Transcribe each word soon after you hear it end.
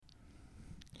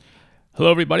Hello,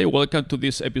 everybody. Welcome to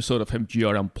this episode of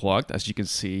MGR Unplugged. As you can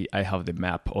see, I have the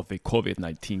map of the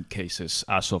COVID-19 cases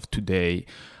as of today.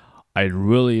 I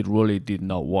really did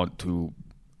not want to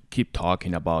keep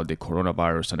talking about the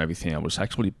coronavirus and everything. I was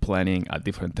actually planning a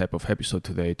different type of episode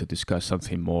today to discuss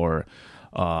something more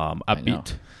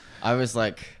upbeat. I was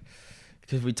like,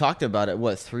 because we talked about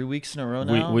it, 3 weeks in a row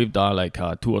now? We've done like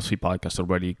 2 or 3 podcasts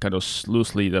already, kind of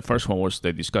loosely. The first one was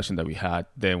the discussion that we had.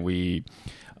 Then we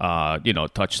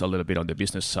touched a little bit on the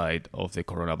business side of the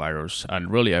coronavirus.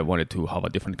 And really, I wanted to have a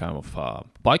different kind of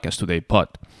podcast today.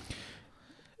 But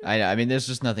I mean, there's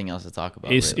just nothing else to talk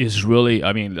about. It's really,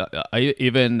 I mean,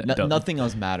 nothing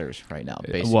else matters right now,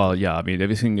 basically. Well, yeah, I mean,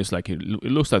 everything is like, it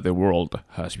looks like the world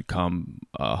has come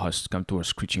to a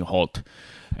screeching halt.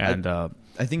 And I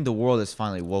think the world has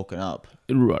finally woken up.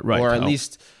 Right. Or at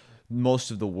least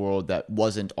most of the world that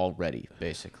wasn't already,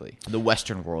 basically. The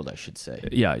Western world, I should say.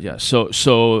 Yeah. So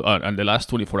and the last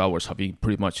 24 hours have been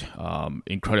pretty much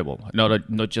incredible.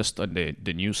 Not just on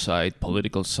the news side,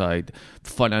 political side,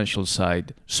 financial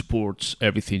side, sports,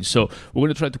 everything. So we're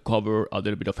going to try to cover a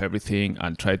little bit of everything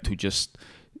and try to just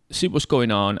see what's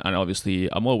going on. And obviously,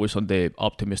 I'm always on the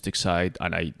optimistic side,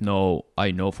 and I know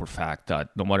for a fact that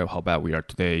no matter how bad we are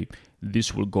today,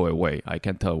 this will go away. I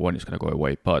can't tell when it's going to go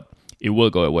away, but it will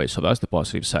go away. So that's the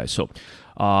positive side. So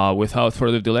without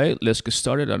further delay, let's get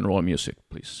started and roll music,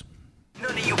 please.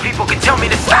 None of you people can tell me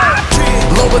to stop.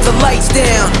 Lower the lights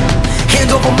down, hand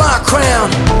over my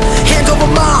crown, hand over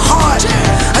my heart.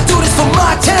 I do this for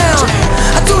my town,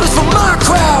 I do this for my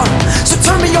crowd. So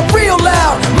turn me up real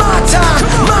loud. My time.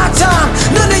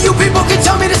 None of you people can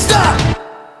tell me to stop.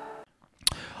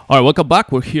 All right, welcome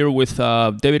back. We're here with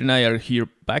David and I are here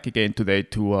back again today.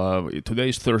 Today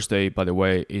is Thursday, by the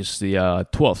way, is the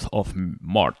 12th of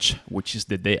March, which is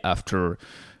the day after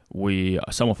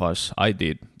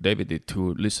David did,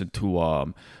 to listen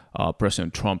to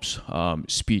President Trump's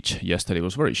speech yesterday. It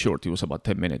was very short. It was about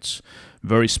 10 minutes,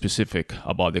 very specific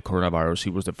about the coronavirus.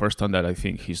 It was the first time that I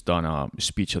think he's done a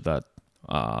speech of that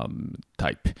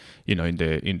type, in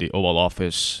the Oval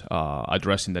Office,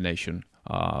 addressing the nation.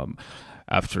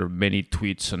 After many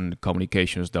tweets and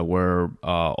communications that were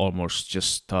almost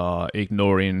just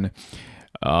ignoring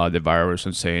the virus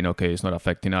and saying, okay, it's not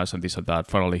affecting us and this and that.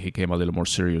 Finally, he came a little more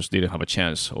serious, didn't have a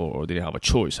chance or didn't have a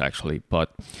choice, actually.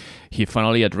 But he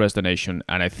finally addressed the nation.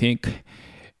 And I think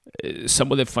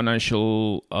some of the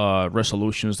financial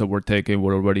resolutions that were taken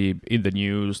were already in the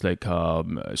news, like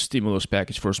stimulus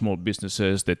package for small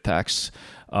businesses. The tax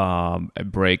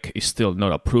break is still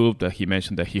not approved. He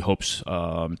mentioned that he hopes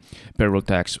payroll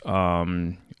tax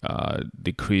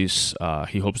decrease.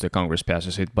 He hopes the Congress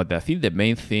passes it. But I think the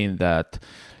main thing that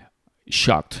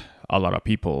shocked a lot of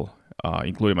people,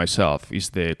 including myself, is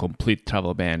the complete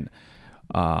travel ban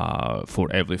for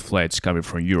every flights coming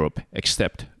from Europe,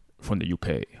 except from the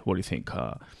UK. What do you think?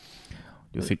 I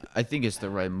think it's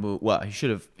the right move. Well, he should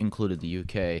have included the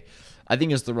UK. I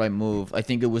think it's the right move. I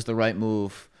think it was the right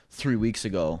move 3 weeks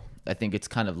ago. I think it's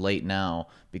kind of late now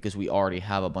because we already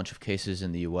have a bunch of cases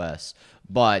in the US.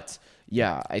 But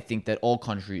yeah, I think that all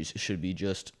countries should be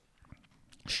just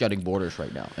shutting borders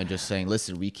right now and just saying,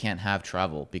 listen, we can't have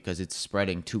travel because it's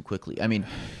spreading too quickly. I mean,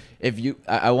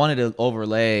 I wanted to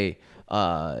overlay.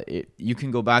 You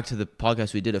can go back to the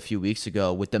podcast we did a few weeks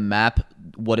ago with the map,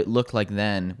 what it looked like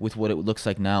then with what it looks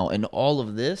like now. And all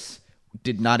of this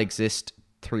did not exist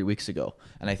 3 weeks ago.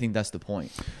 And I think that's the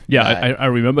point. Yeah, I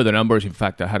remember the numbers. In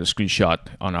fact, I had a screenshot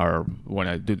when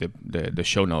I did the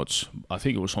show notes. I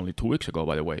think it was only 2 weeks ago,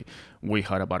 by the way. We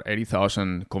had about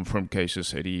 80,000 confirmed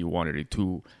cases, 81,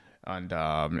 82.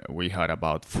 And we had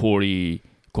about 40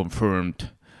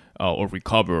 confirmed or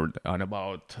recovered, and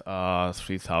about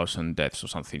 3,000 deaths or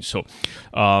something. So,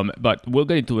 but we'll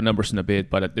get into the numbers in a bit.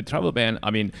 But the travel ban,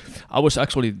 I mean, I was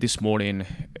actually this morning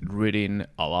reading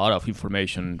a lot of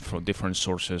information from different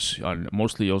sources, and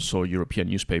mostly also European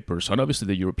newspapers. And obviously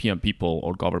the European people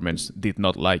or governments did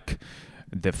not like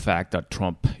the fact that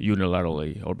Trump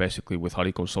unilaterally, or basically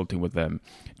without consulting with them,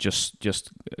 just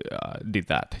did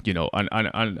that,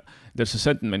 And there's a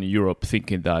sentiment in Europe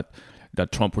thinking that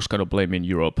Trump was kind of blaming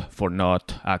Europe for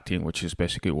not acting, which is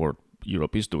basically what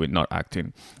Europe is doing, not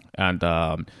acting, and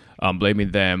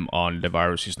blaming them on the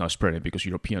virus is not spreading because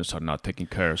Europeans are not taking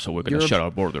care, so we're going to shut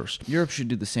our borders. Europe should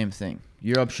do the same thing.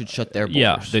 Europe should shut their borders.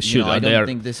 Yeah, they should. I don't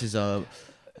think this is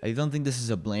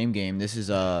a blame game. This is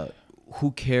a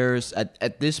who cares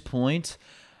at this point.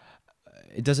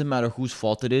 it doesn't matter whose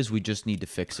fault it is. We just need to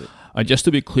fix it. And just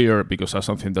to be clear, because that's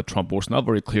something that Trump was not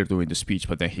very clear during the speech,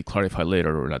 but then he clarified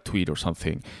later in a tweet or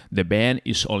something, the ban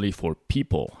is only for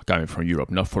people coming from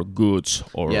Europe, not for goods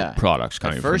or products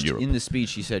coming from Europe. At first, in the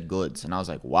speech, he said goods, and I was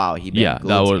like, wow, he banned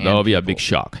goods that would be a people. big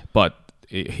shock. But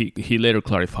he later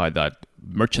clarified that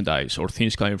merchandise or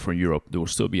things coming from Europe, they will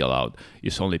still be allowed.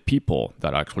 It's only people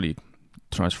that actually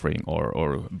transferring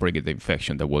or bringing the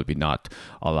infection that will be not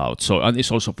allowed. So, and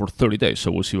it's also for 30 days. So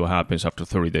we'll see what happens after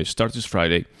 30 days. Starts this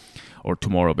Friday or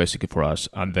tomorrow, basically for us,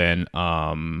 and then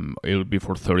it'll be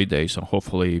for 30 days. And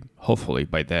hopefully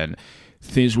by then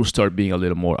things will start being a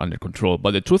little more under control.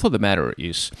 But the truth of the matter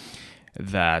is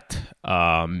that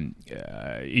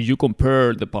if you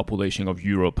compare the population of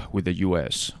Europe with the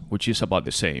US, which is about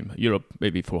the same, Europe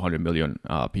maybe 400 million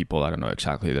people, I don't know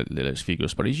exactly the latest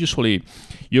figures, but it's usually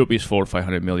Europe is 400 or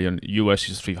 500 million, US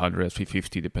is 300,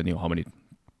 350, depending on how many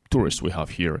tourists we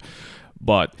have here.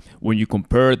 But when you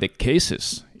compare the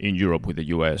cases in Europe with the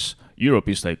US, Europe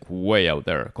is like way out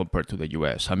there compared to the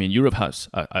US. I mean, Europe has,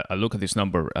 I look at this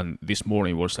number, and this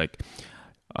morning was like,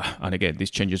 and again, this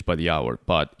changes by the hour,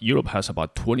 but Europe has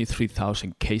about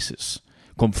 23,000 cases,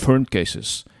 confirmed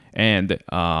cases, and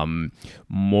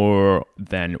more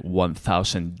than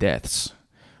 1,000 deaths.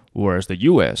 Whereas the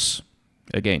U.S.,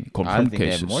 again, confirmed cases.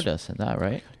 I think they have more deaths than that,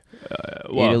 right?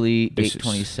 Italy,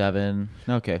 827.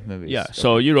 Okay, maybe. Yeah,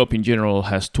 so Europe in general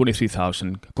has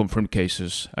 23,000 confirmed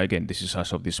cases. Again, this is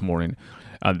as of this morning.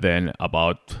 And then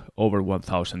about over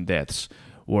 1,000 deaths.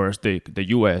 Whereas the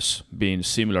U.S., being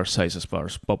similar size as far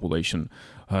as population,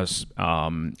 has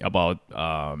about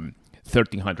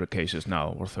 1,300 cases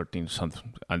now, or 13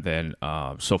 something, and then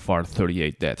so far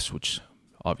 38 deaths, which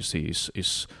obviously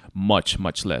is much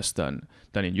less than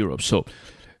in Europe. So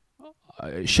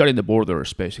shutting the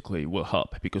borders basically will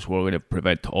help, because we're going to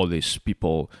prevent all these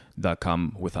people that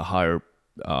come with a higher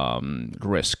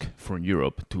risk from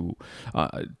Europe to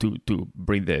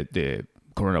bring the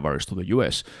coronavirus to the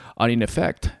U.S. And in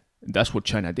effect, that's what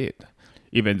China did,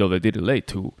 even though they did it late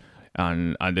too,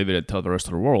 and they didn't tell the rest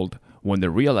of the world. When they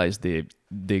realized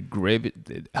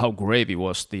how grave it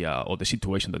was, or the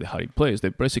situation that they had in place, they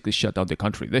basically shut down the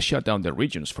country. They shut down the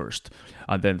regions first,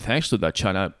 and then thanks to that,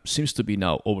 China seems to be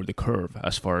now over the curve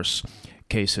as far as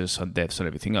cases and deaths and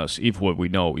everything else, if what we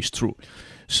know is true.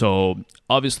 So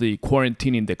obviously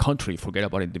quarantining the country, forget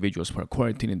about individuals, but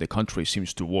quarantining the country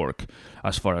seems to work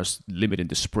as far as limiting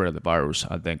the spread of the virus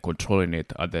and then controlling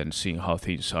it and then seeing how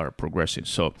things are progressing.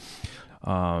 So,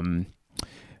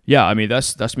 yeah, I mean,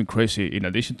 that's been crazy. In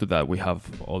addition to that, we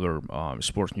have other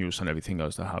sports news and everything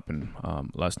else that happened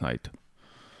last night.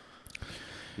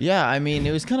 Yeah, I mean,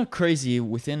 it was kind of crazy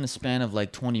within the span of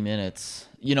like 20 minutes.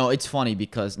 You know, it's funny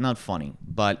because, not funny,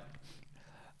 but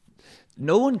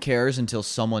no one cares until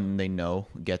someone they know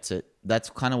gets it. That's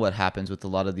kind of what happens with a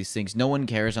lot of these things. No one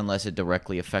cares unless it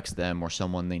directly affects them or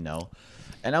someone they know.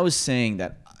 And I was saying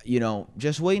that, you know,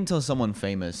 just wait until someone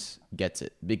famous gets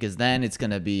it, because then it's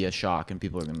going to be a shock and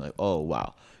people are going to be like, oh,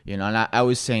 wow. You know, and I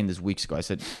was saying this weeks ago. I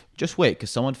said, just wait,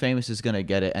 because someone famous is going to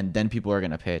get it, and then people are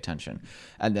going to pay attention.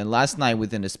 And then last night,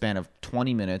 within a span of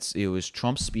 20 minutes, it was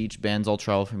Trump's speech, bans all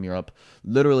travel from Europe.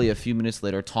 Literally a few minutes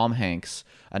later, Tom Hanks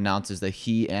announces that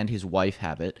he and his wife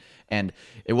have it. And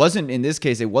it wasn't, in this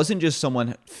case, it wasn't just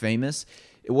someone famous.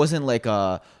 It wasn't like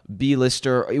a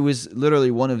B-lister. It was literally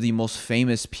one of the most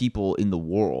famous people in the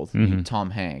world,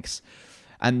 Tom Hanks.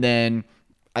 And then,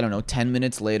 I don't know, 10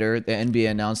 minutes later, the NBA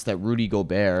announced that Rudy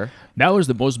Gobert... That was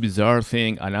the most bizarre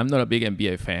thing, and I'm not a big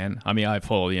NBA fan. I mean, I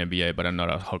follow the NBA, but I'm not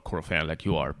a hardcore fan like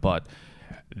you are. But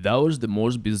that was the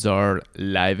most bizarre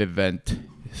live event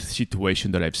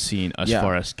situation that I've seen as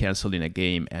far as canceling a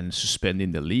game and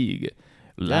suspending the league.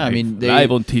 Live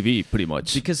on TV, pretty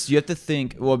much. Because you have to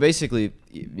think, well, basically,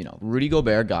 you know, Rudy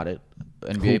Gobert got it.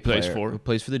 NBA player who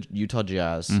plays for the Utah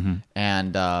Jazz.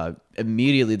 And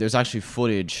immediately, there's actually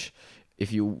footage.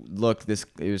 If you look,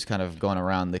 it was kind of going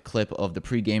around the clip of the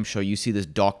pregame show. You see this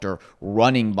doctor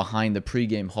running behind the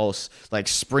pregame host, like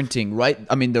sprinting. Right?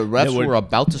 I mean, the refs were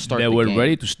about to start. They were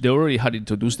ready to. They already had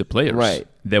introduced the players. Right.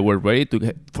 They were ready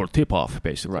for tip off,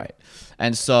 basically. Right.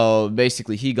 And so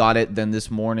basically, he got it. Then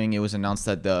this morning, it was announced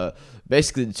that the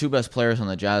two best players on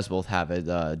the Jazz both have it: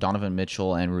 Donovan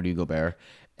Mitchell and Rudy Gobert.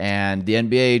 And the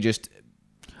NBA just.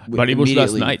 But it was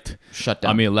last night. Shut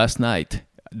down. I mean, last night.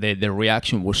 The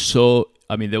reaction was so.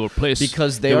 I mean, there were plays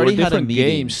because they already had a meeting.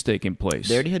 Games taking place.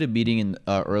 They already had a meeting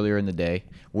earlier in the day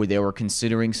where they were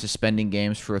considering suspending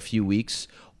games for a few weeks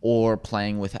or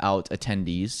playing without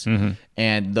attendees.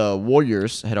 And the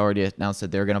Warriors had already announced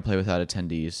that they're going to play without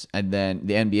attendees, and then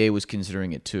the NBA was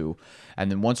considering it too.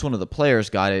 And then once one of the players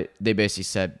got it, they basically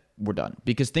said, we're done.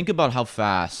 Because think about how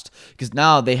fast. Because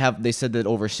now they said that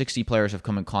over 60 players have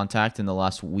come in contact in the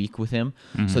last week with him.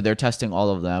 So they're testing all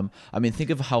of them. I mean, think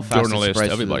of how fast it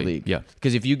spreads through the league. Yeah.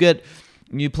 Because if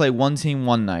you play one team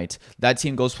one night, that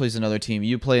team plays another team,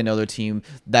 you play another team,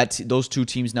 those two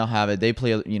teams now have it, they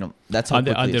play, that's how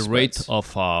quickly and the it rate spreads. of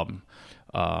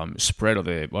spread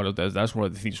of that's one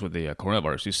of the things with the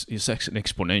coronavirus is an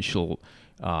exponential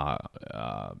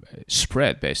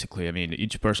spread, basically. I mean,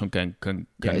 each person can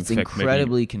it's infect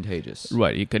incredibly contagious.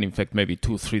 Right, it can infect maybe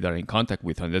 2-3 that are in contact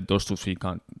with, and then those 2-3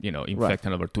 can't, infect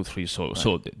another 2-3.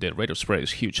 So the rate of spread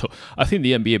is huge. So I think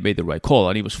the NBA made the right call,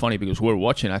 and it was funny because we were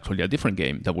watching actually a different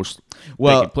game that was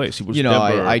taking place. It was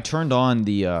Denver. I turned on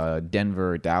the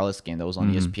Denver-Dallas game that was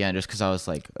on ESPN just because I was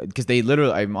like, because they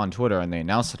literally, I'm on Twitter and they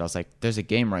announced it. I was like, there's a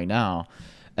game right now.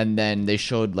 And then they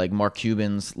showed like Mark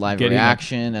Cuban's live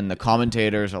reaction, and the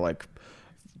commentators are like,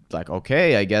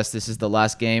 okay, I guess this is the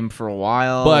last game for a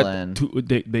while. But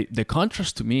the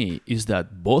contrast to me is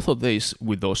that both of these,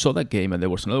 with those, saw that game, and there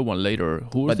was another one later.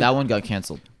 That one got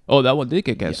canceled. Oh, that one did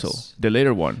get canceled. Yes. The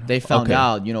later one. They found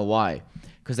out, why?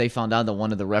 Because they found out that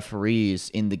one of the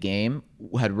referees in the game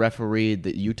had refereed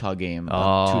the Utah game 2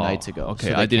 nights ago. Okay,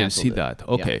 so I didn't see that.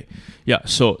 Okay, yeah.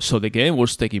 So the game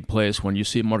was taking place when you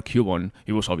see Mark Cuban.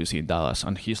 He was obviously in Dallas,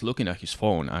 and he's looking at his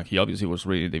phone, and he obviously was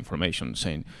reading the information,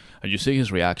 saying, and you see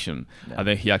his reaction, and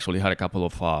then he actually had a couple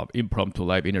of impromptu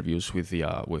live interviews with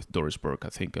Doris Burke, I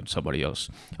think, and somebody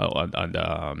else,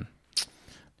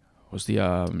 was the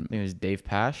I think it was Dave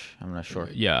Pash. I'm not sure.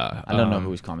 Yeah, I don't know who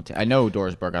was commentating. I know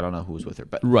Doris Burke. I don't know who was with her.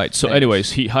 But right. So,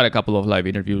 anyways, he had a couple of live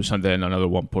interviews and then another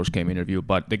one post-game interview.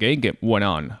 But the game went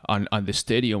on, and the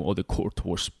stadium or the court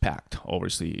was packed,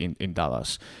 obviously in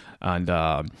Dallas, and.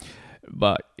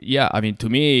 But yeah, I mean, to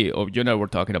me, you and I were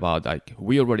talking about like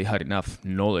we already had enough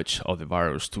knowledge of the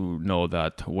virus to know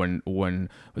that when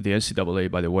the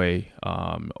NCAA, by the way,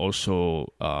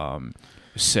 also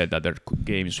said that their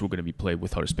games were going to be played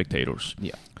without spectators.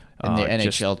 Yeah. And the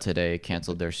NHL today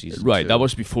canceled their season. Right, too. That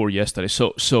was before yesterday.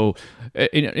 So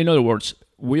in other words,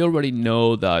 we already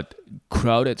know that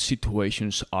crowded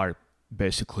situations are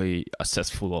basically a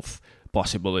cesspool of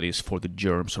possibilities for the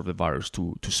germs of the virus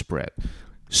to spread.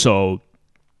 So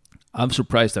I'm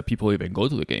surprised that people even go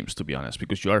to the games, to be honest,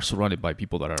 because you are surrounded by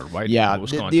people that are right. Yeah,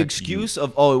 the excuse of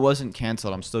it wasn't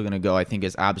canceled, I'm still going to go, I think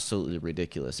is absolutely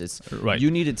ridiculous. It's right.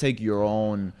 You need to take your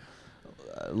own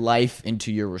life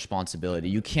into your responsibility.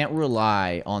 You can't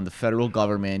rely on the federal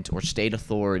government or state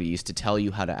authorities to tell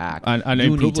you how to act. And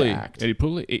you need to act.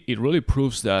 It really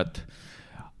proves that,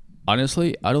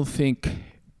 honestly, I don't think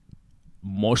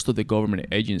most of the government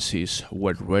agencies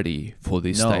were ready for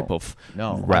this type of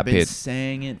rapid. I've been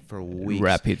saying it for weeks.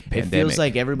 Rapid pandemic. It feels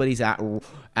like everybody's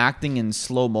acting in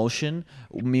slow motion.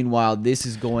 Meanwhile, this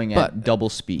is going at double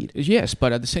speed. Yes,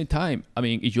 but at the same time, I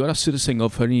mean, if you are a citizen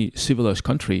of any civilized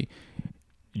country,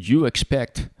 you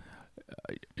expect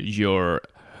your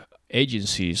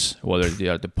agencies, whether they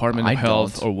are Department of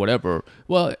Health or whatever.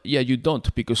 Well, yeah, you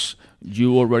don't, because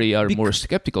you already are more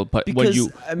skeptical. But when you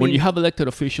have elected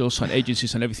officials and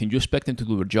agencies and everything, you expect them to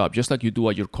do their job, just like you do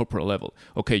at your corporate level.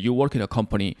 Okay, you work in a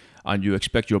company and you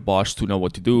expect your boss to know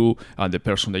what to do, and the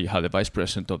person that you have, the vice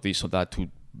president of this or that, to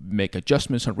make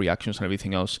adjustments and reactions and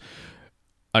everything else.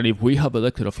 And if we have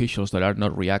elected officials that are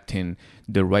not reacting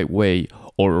the right way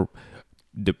or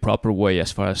the proper way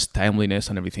as far as timeliness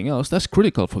and everything else, that's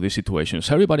critical for these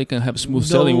situations. Everybody can have smooth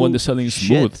selling when the selling is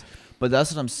smooth. But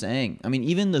that's what I'm saying. I mean,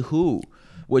 even the WHO,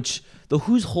 which the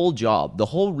WHO's whole job, the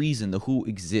whole reason the WHO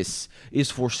exists is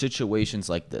for situations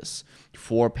like this,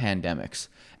 for pandemics.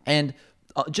 And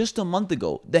just a month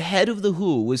ago, the head of the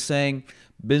WHO was saying,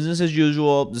 business as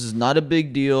usual. This is not a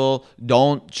big deal.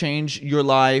 Don't change your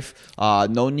life.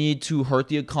 No need to hurt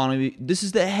the economy. This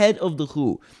is the head of the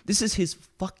WHO. This is his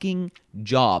fucking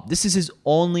job. This is his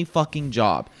only fucking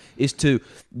job, is to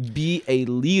be a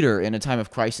leader in a time of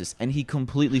crisis. And he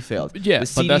completely failed. Yeah, the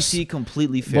CDC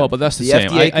completely failed. Well, but that's the same.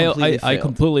 I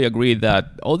completely agree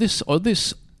that all this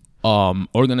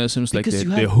organisms because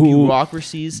like the WHO,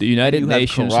 bureaucracies, the United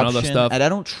Nations, and all that stuff. And I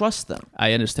don't trust them.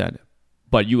 I understand.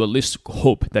 But you at least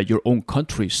hope that your own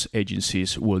country's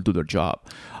agencies will do their job.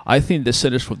 I think the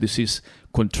Centers for Disease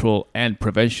Control and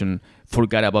Prevention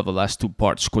forgot about the last two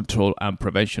parts, control and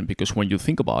prevention, because when you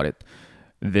think about it,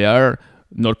 they are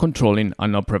not controlling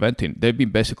and not preventing. They've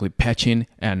been basically patching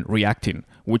and reacting,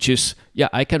 which is, yeah,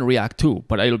 I can react too,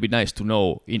 but it'll be nice to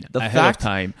know ahead of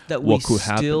time what could happen. The fact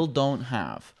that we still don't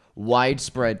have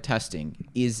widespread testing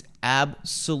is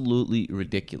absolutely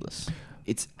ridiculous.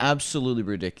 It's absolutely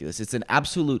ridiculous. It's an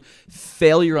absolute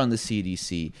failure on the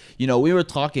CDC. You know, we were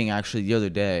talking actually the other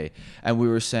day, and we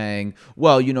were saying,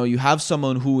 well, you know, you have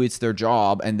someone who it's their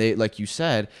job, and they, like you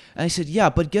said, and I said, yeah,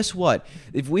 but guess what?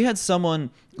 If we had someone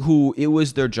who it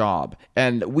was their job,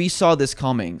 and we saw this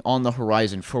coming on the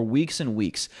horizon for weeks and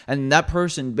weeks, and that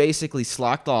person basically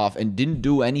slacked off and didn't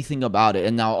do anything about it,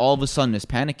 and now all of a sudden is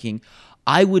panicking,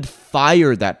 I would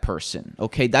fire that person,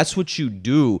 okay? That's what you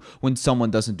do when someone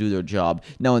doesn't do their job.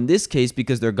 Now, in this case,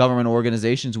 because they're government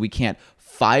organizations, we can't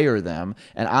fire them.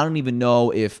 And I don't even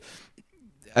know if,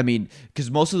 I mean, because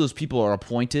most of those people are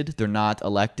appointed, they're not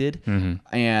elected.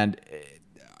 And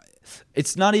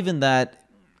it's not even that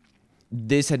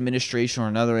this administration or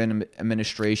another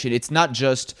administration, it's not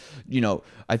just, you know,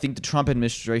 I think the Trump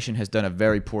administration has done a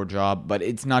very poor job, but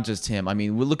it's not just him. I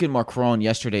mean, we look at Macron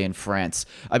yesterday in France.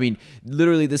 I mean,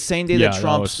 literally the same day that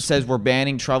Trump says we're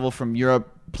banning travel from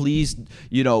Europe, please,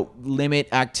 you know, limit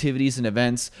activities and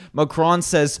events. Macron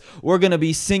says we're going to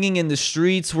be singing in the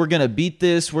streets. We're going to beat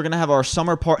this. We're going to have our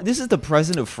summer party. This is the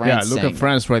president of France. Yeah, look at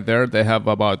France right there. They have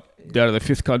about, they're the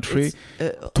fifth country,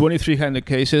 2,300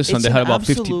 cases, and they had about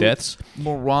 50 deaths.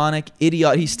 Moronic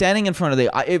idiot. He's standing in front of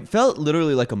it felt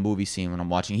literally like a movie scene when I'm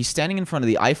watching. He's standing in front of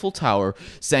the Eiffel Tower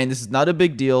saying, this is not a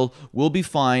big deal. We'll be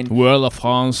fine. We're La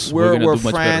France. We're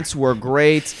France. We're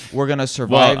great. We're going to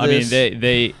survive this. I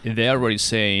mean, they're already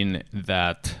saying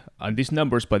that, and these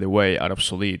numbers, by the way, are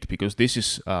obsolete because this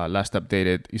is last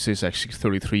updated. It says like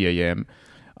 6:33 a.m.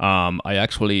 I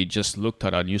actually just looked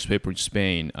at a newspaper in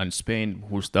Spain, and Spain,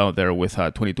 who's down there with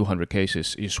 2,200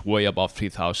 cases, is way above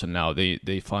 3,000 now.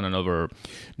 They found another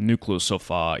nucleus of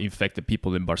infected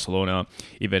people in Barcelona.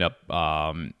 Even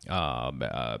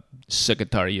a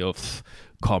secretary of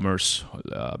Commerce,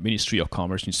 Ministry of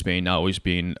Commerce in Spain now is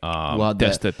being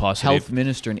tested positive. Health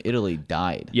minister in Italy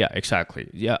died. Yeah, exactly.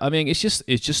 Yeah, I mean, it's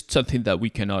just something that we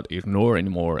cannot ignore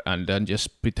anymore, and then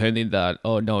just pretending that,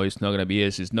 oh no, it's not going to be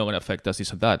this, it's not going to affect us,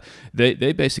 this and that.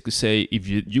 They basically say if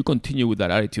you continue with that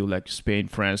attitude, like Spain,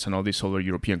 France, and all these other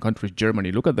European countries,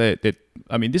 Germany. Look at the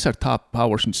I mean, these are top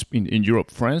powers in Europe: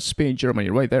 France, Spain,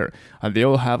 Germany, right there, and they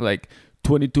all have like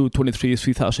 22, 23,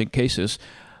 3,000 cases.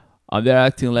 And they're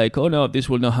acting like, oh no, this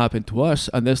will not happen to us.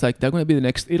 And there's like, they're going to be the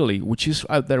next Italy, which is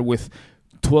out there with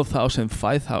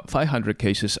 12,500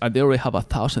 cases, and they already have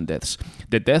 1,000 deaths.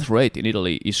 The death rate in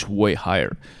Italy is way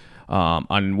higher.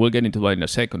 And we'll get into that in a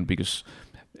second, because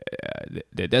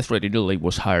the death rate in Italy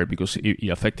was higher because it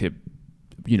affected,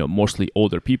 you know, mostly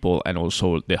older people, and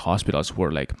also the hospitals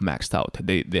were like maxed out.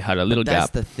 They had a little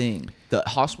gap. That's the thing. The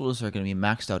hospitals are going to be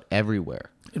maxed out everywhere.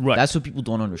 Right. That's what people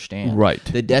don't understand. Right.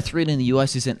 The death rate in the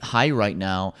U.S. isn't high right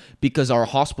now because our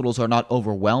hospitals are not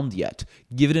overwhelmed yet.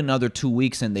 Give it another 2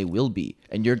 weeks and they will be.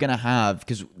 And you're going to have,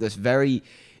 because this very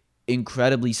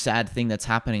incredibly sad thing that's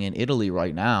happening in Italy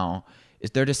right now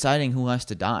is they're deciding who has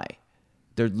to die.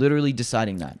 They're literally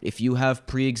deciding that. If you have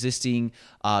pre-existing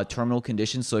terminal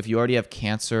conditions, so if you already have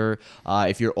cancer,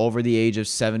 if you're over the age of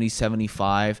 70,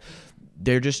 75,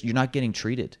 you're not getting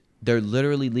treated. They're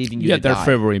literally leaving you to die. Yeah, they're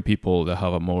favoring people that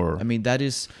have a more that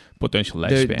is potential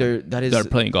lifespan. They're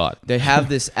playing God. They have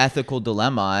this ethical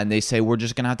dilemma, and they say we're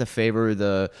just going to have to favor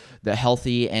the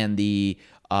healthy and the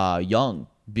young,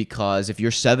 because if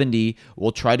you're 70,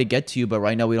 we'll try to get to you, but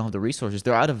right now we don't have the resources.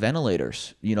 They're out of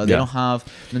ventilators. You know, they don't have...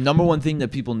 The number one thing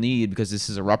that people need, because this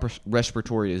is a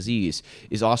respiratory disease,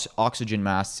 is oxygen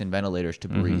masks and ventilators to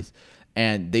breathe.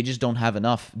 And they just don't have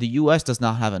enough. The U.S. does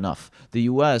not have enough. The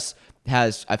U.S.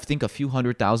 has, I think, a few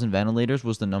 100,000 ventilators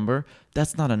was the number.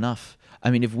 That's not enough. I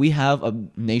mean, if we have a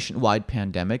nationwide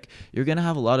pandemic, you're going to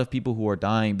have a lot of people who are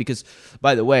dying because,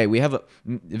 by the way,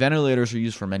 ventilators are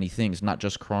used for many things, not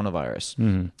just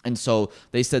coronavirus. And so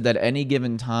they said that any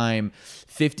given time,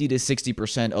 50 to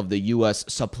 60% of the U.S.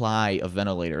 supply of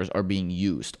ventilators are being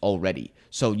used already.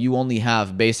 So you only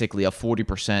have basically a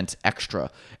 40% extra.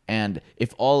 And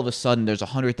if all of a sudden there's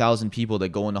 100,000 people that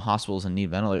go into hospitals and need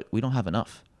ventilators, we don't have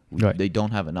enough. Right. They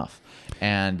don't have enough.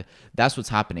 And that's what's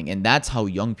happening. And that's how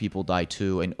young people die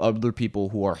too. And other people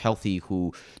who are healthy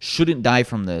who shouldn't die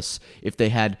from this if they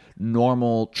had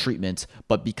normal treatment,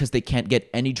 but because they can't get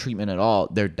any treatment at all,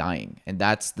 they're dying. And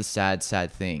that's the sad,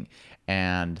 sad thing.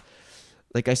 And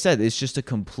like I said, it's just a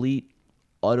complete,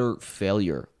 utter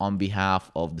failure on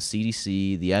behalf of the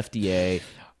CDC, the FDA,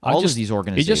 all of these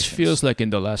organizations. It just feels like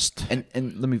in the last... And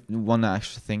let me, one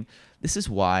extra thing. This is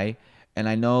why, and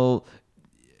I know...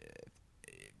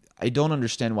 I don't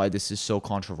understand why this is so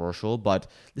controversial, but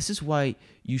this is why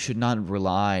you should not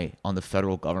rely on the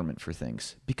federal government for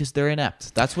things, because they're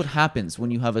inept. That's what happens when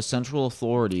you have a central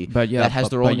authority that has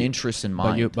their own interests in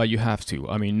mind. But you have to.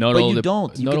 I mean, not but all you the,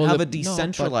 don't. You not can all have the, a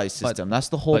decentralized no, system. That's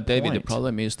the whole point. But David, the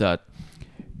problem is that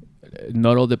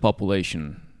not all the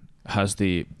population has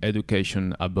the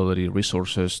education, ability,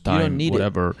 resources, time,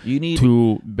 whatever,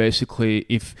 to basically,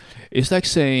 if it's like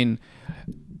saying,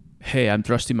 hey, I'm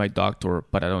trusting my doctor,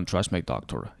 but I don't trust my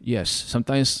doctor. Yes,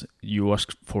 sometimes you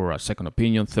ask for a second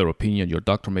opinion, third opinion. Your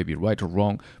doctor may be right or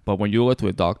wrong, but when you go to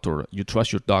a doctor, you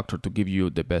trust your doctor to give you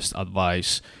the best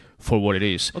advice for what it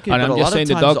is. Okay, and but I'm just saying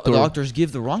the doctors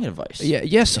give the wrong advice. Yeah,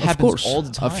 yes, it of course. All the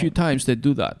time. A few times they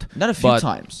do that. Not a few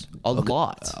times. A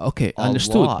lot. Okay,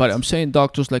 understood. But I'm saying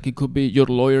doctors, like it could be your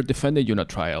lawyer defending you in a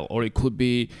trial, or it could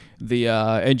be the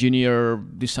engineer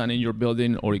designing your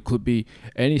building, or it could be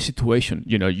any situation.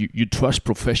 You know, you trust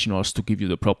professionals to give you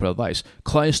the proper advice.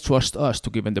 Clients trust us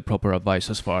to give them the proper advice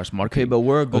as far as marketing. Okay, but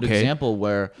we're a good example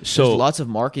where there's lots of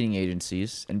marketing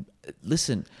agencies. And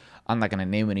listen, I'm not going to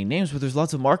name any names, but there's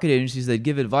lots of market agencies that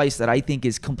give advice that I think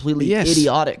is completely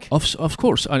idiotic. Of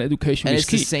course, and education is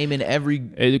key. And it's the same in every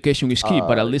education is key,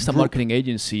 but at least a marketing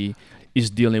agency is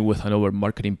dealing with another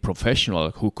marketing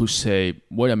professional who could say,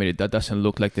 wait a minute, that doesn't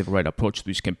look like the right approach to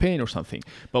this campaign or something.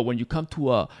 But when you come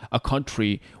to a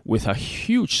country with a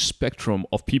huge spectrum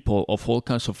of people of all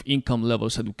kinds of income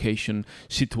levels, education,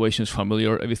 situations,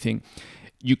 familiar, everything,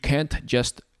 you can't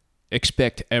just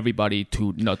expect everybody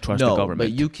to not trust the government.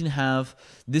 But you can have,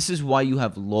 this is why you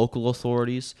have local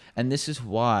authorities, and this is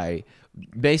why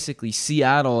basically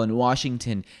Seattle and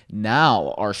Washington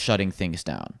now are shutting things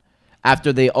down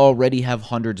after they already have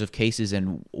hundreds of cases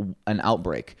and an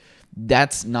outbreak.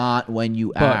 That's not when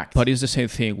you act. But it's the same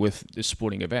thing with the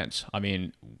sporting events. I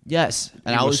mean, yes,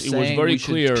 and it was very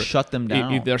clear. Shut them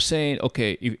down. If they're saying,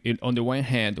 okay, on the one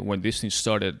hand, when this thing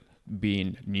started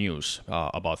being news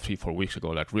about 3-4 weeks ago,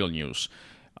 like real news,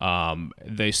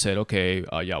 they said, okay,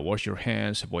 wash your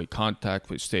hands, avoid contact,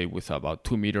 stay with about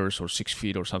 2 meters or 6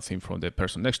 feet or something from the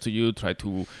person next to you, try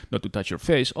to not to touch your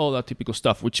face, all that typical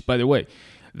stuff, which, by the way,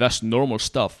 that's normal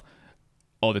stuff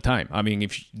all the time. I mean,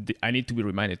 if I need to be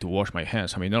reminded to wash my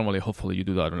hands. I mean, normally, hopefully you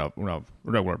do that on a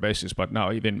regular basis, but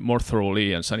now even more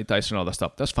thoroughly and sanitize and all that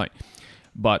stuff, that's fine.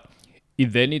 But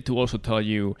if they need to also tell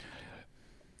you,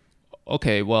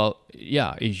 okay, well,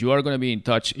 yeah, if you are going to be in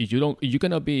touch, if you're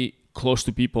going to be close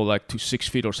to people like to 6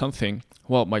 feet or something,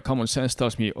 well, my common sense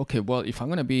tells me, okay, well, if I'm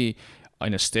going to be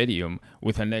in a stadium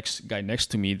with a next guy next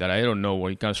to me that I don't know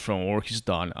where he comes from or he's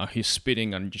done, and he's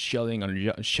spitting and yelling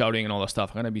and shouting and all that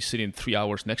stuff, I'm going to be sitting 3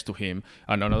 hours next to him,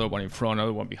 and another one in front,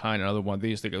 another one behind, another one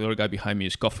this, the other guy behind me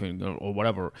is coughing or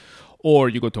whatever. Or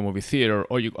you go to a movie theater,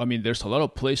 or there's a lot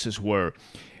of places where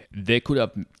they could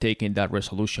have taken that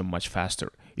resolution much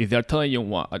faster. If they're telling you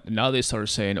now they start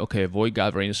saying, okay, avoid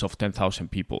gatherings of 10,000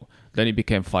 people. Then it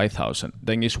became 5,000.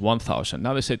 Then it's 1,000.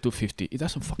 Now they say 250. It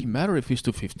doesn't fucking matter if it's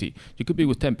 250. You could be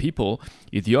with 10 people.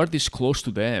 If you are this close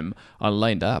to them and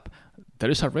lined up, there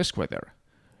is a risk right there.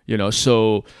 You know,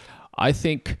 so I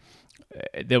think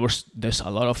there's a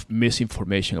lot of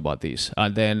misinformation about this.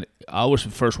 And then I was the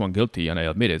first one guilty, and I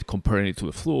admit it, comparing it to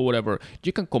the flu or whatever.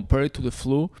 You can compare it to the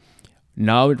flu.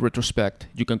 Now, in retrospect,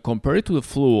 you can compare it to the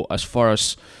flu as far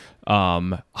as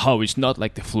how it's not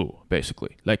like the flu,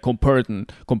 basically. Like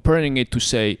comparing it to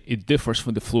say it differs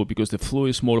from the flu, because the flu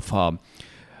is more of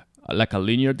like a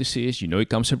linear disease. You know, it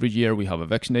comes every year. We have a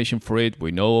vaccination for it.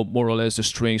 We know more or less the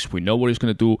strengths. We know what it's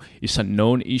going to do. It's a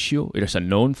known issue. It is a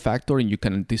known factor, and you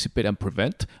can anticipate and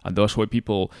prevent. And that's why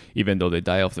people, even though they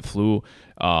die of the flu,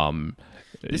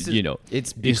 it's different.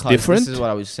 This is what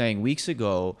I was saying weeks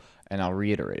ago. And I'll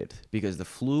reiterate it, because the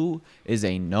flu is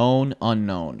a known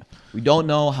unknown. We don't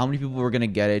know how many people are going to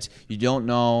get it. You don't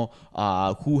know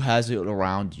who has it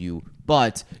around you.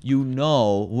 But we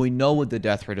know what the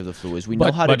death rate of the flu is. We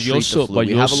know how to treat the flu.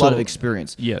 We have a lot of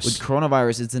experience. Yes. With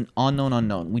coronavirus, it's an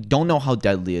unknown. We don't know how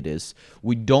deadly it is.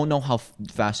 We don't know how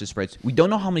fast it spreads. We don't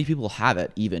know how many people have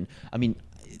it even. I mean,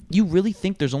 you really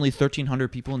think there's only 1,300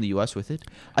 people in the U.S. with it?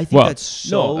 I think that's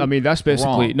so no. I mean, that's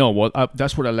basically wrong. No. Well,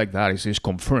 that's what I like. That is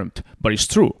confirmed, but it's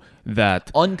true that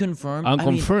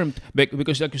unconfirmed.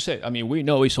 Because, like you said, I mean, we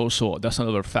know it's also that's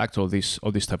another factor of this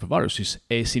type of virus is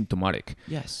asymptomatic.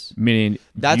 Yes, meaning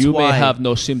you may have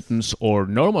no symptoms or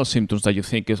normal symptoms that you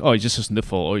think is it's just a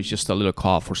sniffle or it's just a little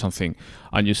cough or something,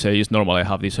 and you say it's normal. I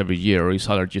have this every year, or it's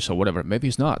allergies or whatever. Maybe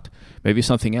it's not. Maybe it's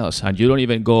something else, and you don't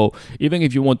even go. Even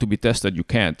if you want to be tested, you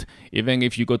can't. Even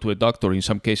if you go to a doctor, in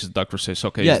some cases, the doctor says,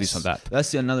 okay, it's this and that.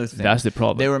 That's another thing. That's the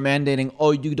problem. They were mandating,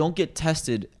 you don't get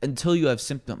tested until you have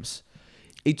symptoms.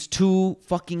 it's too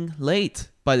fucking late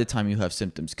by the time you have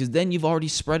symptoms, because then you've already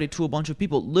spread it to a bunch of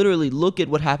people. Literally, look at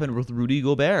what happened with Rudy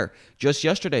Gobert just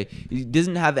yesterday. He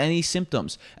doesn't have any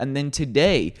symptoms, and then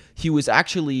today he was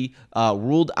actually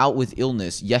ruled out with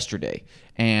illness yesterday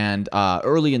and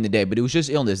early in the day, but it was just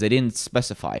illness. They didn't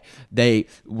specify. They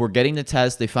were getting the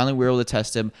test. They finally were able to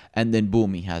test him, and then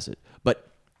boom, he has it. But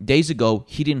days ago,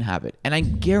 he didn't have it. And I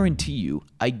guarantee you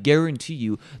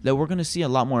that we're going to see a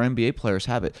lot more NBA players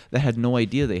have it that had no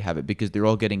idea they have it, because they're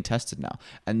all getting tested now.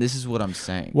 And this is what I'm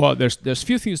saying. Well, there's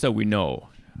few things that we know.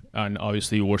 And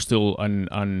obviously, we're still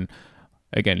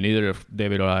again, neither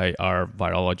David or I are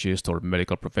virologists or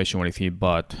medical professional or anything,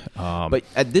 but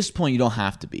at this point, you don't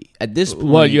have to be. At this point,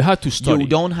 well, you have to study. You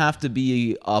don't have to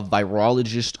be a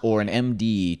virologist or an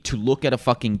MD to look at a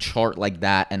fucking chart like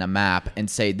that and a map and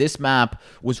say, this map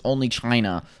was only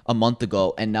China a month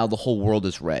ago, and now the whole world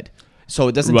is red. So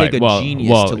it doesn't take a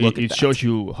genius to look at that. It shows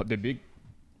you the big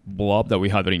blob that we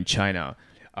had in China.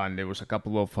 And there was a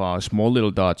couple of small little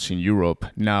dots in Europe.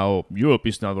 Now, Europe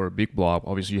is not a big blob.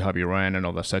 Obviously, you have Iran and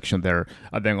all that section there.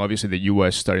 And then, obviously, the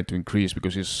U.S. starting to increase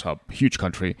because it's a huge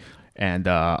country. And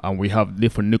we have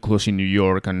different nucleus in New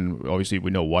York. And, obviously, we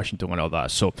know Washington and all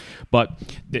that. So, but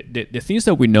the things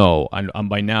that we know, and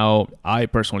by now, I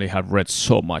personally have read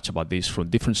so much about this from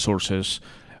different sources,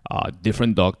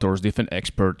 different doctors, different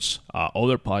experts,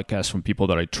 other podcasts from people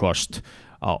that I trust.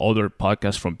 Other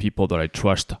podcasts from people that I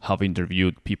trust have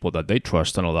interviewed people that they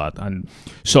trust and all that. And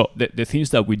so the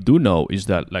things that we do know is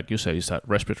that, like you said, is that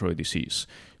respiratory disease.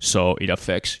 So it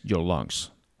affects your lungs.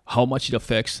 How much it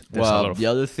affects? Well, the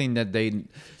other thing that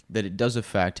it does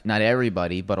affect, not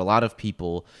everybody, but a lot of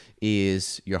people,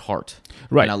 is your heart.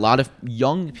 Right. And a lot of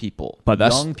young people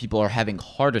are having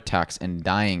heart attacks and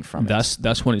dying from it.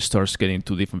 That's when it starts getting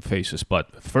to different phases.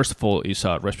 But first of all, it's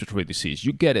a respiratory disease.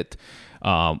 You get it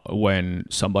when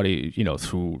somebody,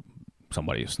 through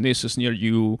somebody sneezes near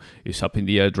you, is up in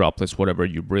the air, droplets, whatever,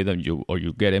 you breathe them, or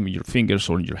you get them in your fingers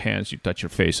or in your hands, you touch your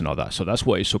face and all that. So that's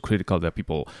why it's so critical that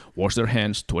people wash their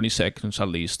hands 20 seconds at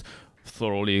least,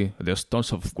 thoroughly. There's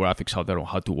tons of graphics out there on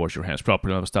how to wash your hands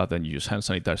properly and stuff. Then you use hand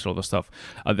sanitizer, all the stuff,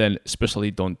 and then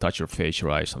especially don't touch your face,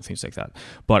 your eyes, and things like that.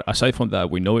 But aside from that,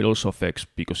 we know it also affects,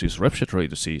 because it's respiratory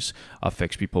disease,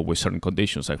 affects people with certain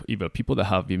conditions, like even people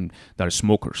that are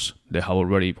smokers. They have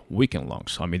already weakened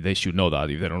lungs. I mean, they should know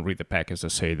that if they don't read the package that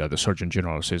say that the Surgeon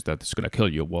General says that it's going to kill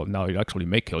you. Well, now it actually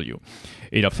may kill you.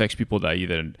 It affects people that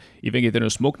even if they don't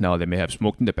smoke now, they may have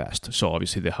smoked in the past. So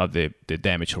obviously they have the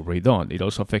damage already done. It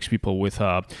also affects people with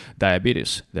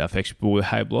diabetes. It affects people with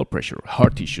high blood pressure,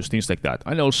 heart issues, things like that.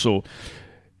 And also,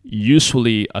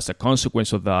 usually as a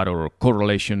consequence of that, or a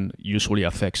correlation, usually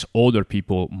affects older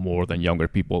people more than younger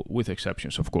people, with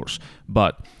exceptions, of course.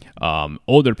 But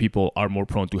older people are more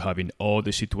prone to having all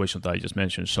the situations that I just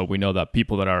mentioned. So we know that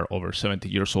people that are over 70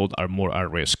 years old are more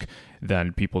at risk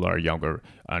than people that are younger.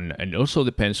 And it also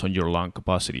depends on your lung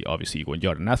capacity. Obviously, when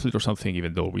you're an athlete or something,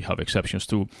 even though we have exceptions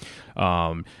too.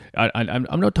 I'm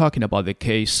not talking about the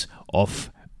case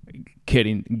of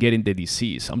getting the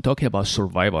disease. I'm talking about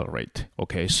survival rate.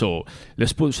 Okay, so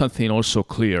let's put something also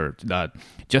clear, that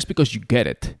just because you get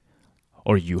it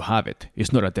or you have it,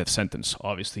 it's not a death sentence.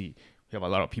 Obviously, we have a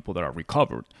lot of people that are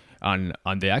recovered, and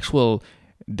the actual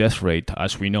death rate,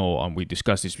 as we know, and we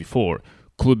discussed this before,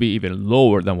 could be even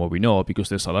lower than what we know, because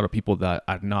there's a lot of people that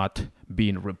are not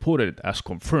being reported as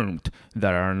confirmed,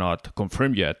 that are not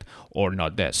confirmed yet, or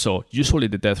not dead. So usually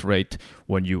the death rate,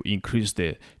 when you increase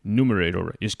the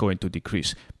numerator, is going to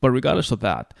decrease. But regardless of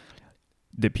that,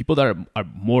 the people that are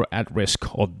more at risk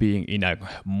of being in a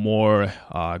more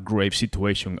grave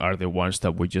situation are the ones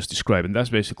that we just described. And that's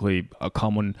basically a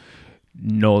common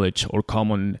knowledge or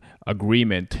common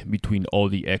agreement between all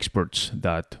the experts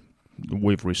that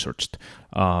we've researched.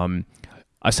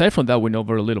 Aside from that, we know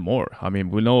very little more. I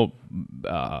mean, we know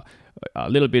a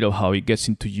little bit of how it gets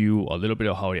into you, a little bit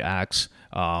of how it acts.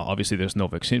 Obviously, there's no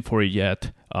vaccine for it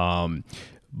yet,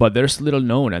 but there's little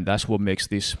known, and that's what makes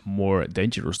this more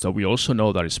dangerous. So we also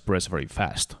know that it spreads very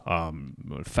fast,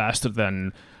 faster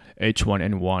than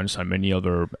H1N1s and many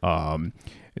other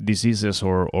diseases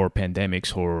or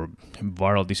pandemics or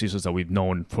viral diseases that we've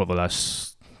known for the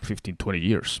last 15, 20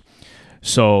 years.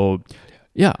 So,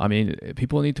 yeah, I mean,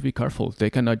 people need to be careful.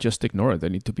 They cannot just ignore it. They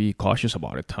need to be cautious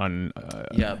about it. And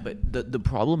yeah, but the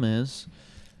problem is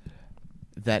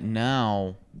that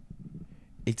now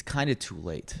it's kind of too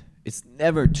late. It's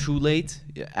never too late.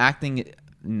 Acting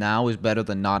now is better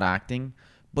than not acting,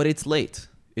 but it's late.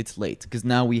 It's late because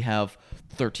now we have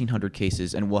 1,300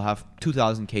 cases, and we'll have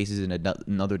 2,000 cases in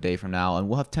another day from now, and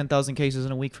we'll have 10,000 cases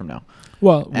in a week from now.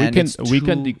 Well, and we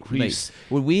can decrease. Late.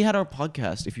 When we had our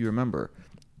podcast, if you remember,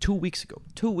 2 weeks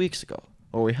ago,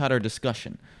 or we had our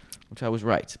discussion, which I was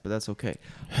right, but that's okay.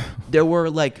 There were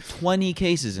like 20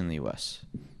 cases in the U.S.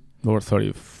 Or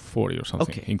 30, 40 or something,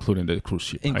 Okay. including the cruise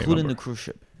ship. Including the cruise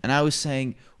ship. And I was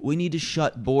saying, we need to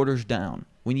shut borders down.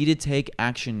 We need to take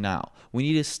action now. We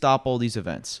need to stop all these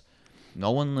events.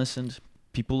 No one listened.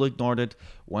 People ignored it,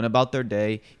 went about their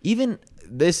day. Even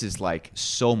this is like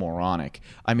so moronic.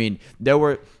 I mean, there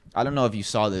were, I don't know if you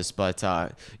saw this, but,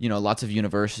 lots of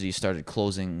universities started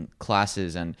closing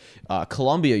classes. And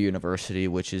Columbia University,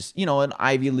 which is, an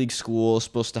Ivy League school,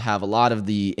 supposed to have a lot of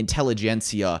the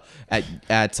intelligentsia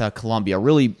at Columbia,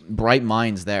 really bright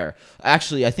minds there.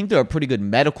 Actually, I think they're a pretty good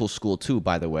medical school too,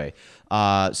 by the way.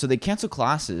 So they cancel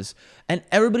classes, and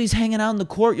everybody's hanging out in the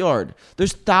courtyard.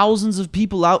 There's thousands of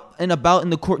people out and about in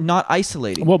the court, not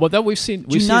isolating. Well, but that we've seen.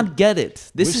 Do you not get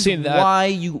it? This is why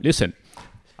you... Listen,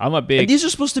 I'm a big... And these are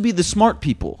supposed to be the smart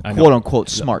people, quote-unquote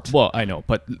smart. Well, I know,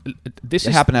 but they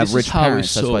happen to have rich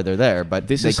parents, that's why they're there, but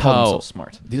they call themselves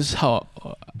smart. This is how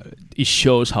it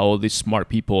shows how all these smart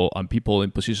people and people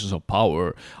in positions of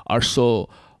power are so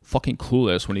fucking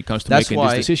clueless when it comes to making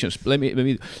these decisions. Let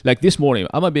me like this morning,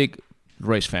 I'm a big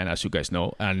race fan, as you guys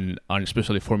know, and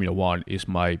especially Formula One is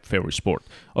my favorite sport.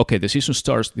 Okay, the season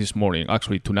starts this morning,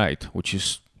 actually tonight, which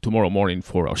is tomorrow morning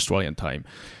for Australian time.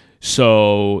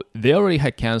 So they already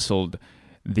had canceled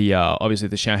the obviously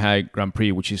the Shanghai Grand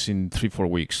Prix, which is in 3-4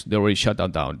 weeks. They already shut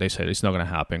that down. They said it's not going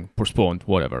to happen, postponed,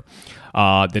 whatever.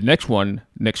 The next one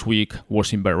next week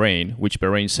was in Bahrain, which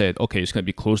Bahrain said, okay, it's going to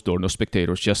be closed door, no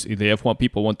spectators. Just if the F1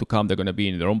 people want to come, they're going to be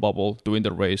in their own bubble, doing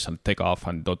the race and take off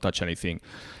and don't touch anything.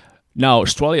 Now,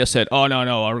 Australia said, oh,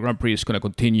 no, our Grand Prix is going to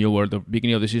continue or the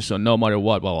beginning of the season, no matter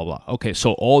what, blah, blah, blah. Okay,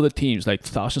 so all the teams, like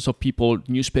thousands of people,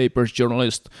 newspapers,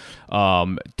 journalists,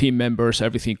 team members,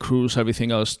 everything, crews,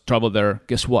 everything else, travel there.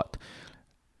 Guess what?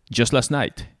 Just last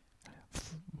night,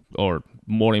 or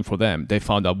morning for them, they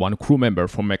found out one crew member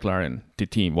from McLaren, the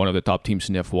team, one of the top teams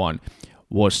in F1,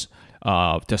 was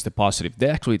tested positive. They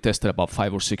actually tested about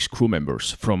 5 or 6 crew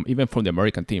members even from the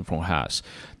American team, from Haas.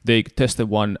 They tested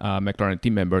one McLaren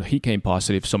team member. He came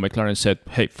positive. So McLaren said,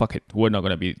 hey, fuck it. We're not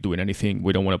going to be doing anything.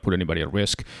 We don't want to put anybody at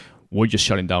risk. We're just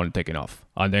shutting down and taking off.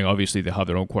 And then obviously they have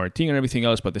their own quarantine and everything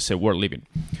else, but they said, we're leaving.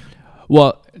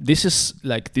 Well, this is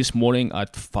like this morning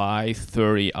at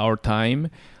 5:30 our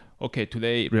time. Okay,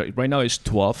 today, right now it's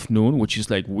 12 noon, which is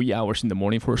like wee hours in the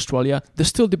morning for Australia. They're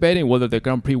still debating whether the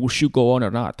Grand Prix should go on or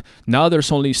not. Now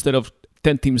there's only, instead of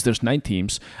 10 teams, there's 9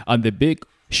 teams. And the big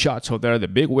shots out there, the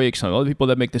big wigs, and all the people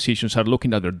that make decisions are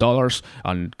looking at their dollars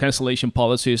and cancellation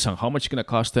policies and how much it's going to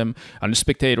cost them and the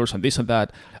spectators and this and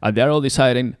that. And they're all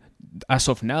deciding, as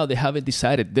of now, they haven't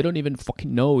decided. They don't even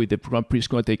fucking know if the Grand Prix is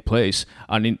going to take place.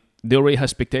 And they already have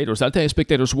spectators. I'll tell you,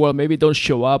 spectators, well, maybe don't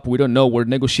show up. We don't know. We're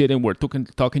negotiating. We're talking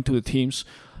to the teams.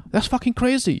 That's fucking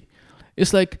crazy.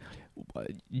 It's like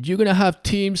you're going to have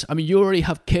teams. I mean, you already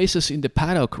have cases in the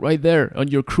paddock right there on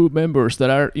your crew members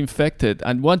that are infected.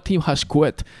 And one team has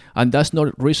quit. And that's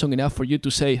not reason enough for you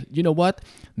to say, you know what?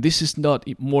 This is not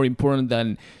more important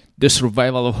than the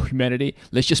survival of humanity.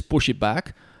 Let's just push it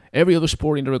back. Every other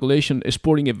sporting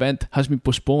event has been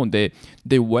postponed. The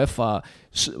UEFA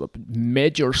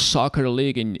major soccer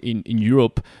league in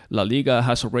Europe, La Liga,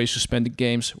 has already suspended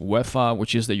games. UEFA,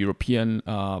 which is the European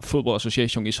Football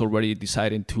Association, is already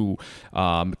deciding to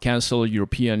cancel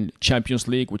European Champions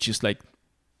League, which is like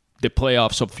the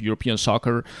playoffs of European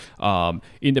soccer.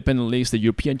 Independent leagues, the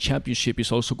European Championship is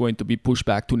also going to be pushed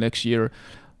back to next year.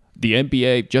 The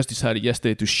NBA just decided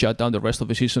yesterday to shut down the rest of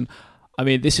the season. I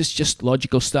mean, this is just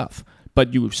logical stuff.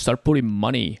 But you start putting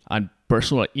money and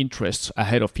personal interests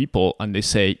ahead of people, and they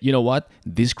say, you know what?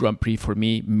 This Grand Prix for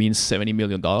me means $70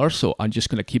 million, so I'm just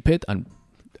going to keep it, and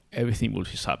everything will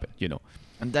just happen, you know.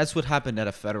 And that's what happened at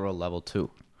a federal level,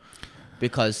 too.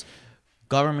 Because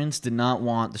governments did not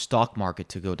want the stock market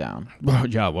to go down. Well,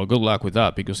 yeah, well, good luck with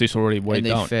that, because it's already way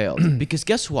down. And they failed. Because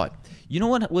guess what? You know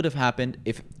what would have happened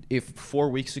if 4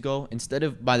 weeks ago, instead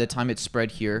of by the time it spread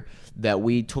here, that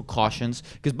we took cautions?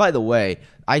 Because by the way,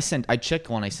 I checked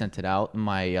when I sent it out in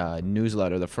my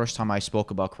newsletter the first time I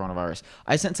spoke about coronavirus.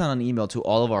 I sent out an email to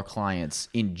all of our clients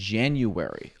in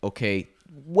January, okay,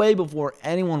 way before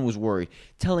anyone was worried,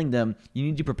 telling them you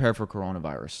need to prepare for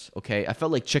coronavirus, okay? I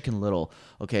felt like Chicken Little,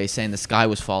 okay, saying the sky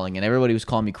was falling and everybody was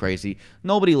calling me crazy.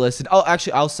 Nobody listened. Oh,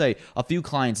 actually, I'll say a few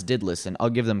clients did listen. I'll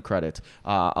give them credit.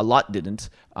 A lot didn't.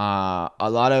 A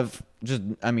lot of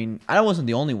I wasn't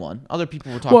the only one. Other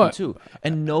people were talking too.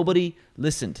 And nobody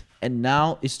listened. And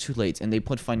now it's too late. And they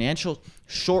put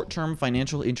short-term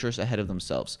financial interests ahead of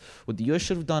themselves. What the U.S.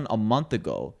 should have done a month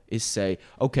ago is say,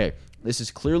 okay, this is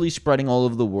clearly spreading all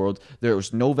over the world. There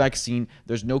is no vaccine.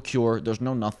 There's no cure. There's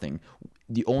no nothing.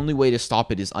 the only way to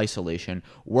stop it is isolation.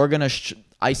 We're going to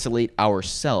isolate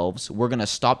ourselves. We're going to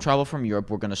stop travel from Europe.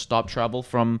 We're going to stop travel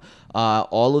from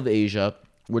all of Asia.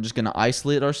 We're just going to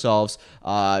isolate ourselves.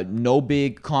 No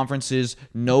big conferences,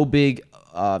 no big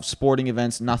sporting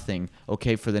events, nothing,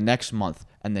 okay, for the next month.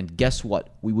 And then guess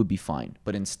what? We would be fine.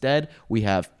 But instead, we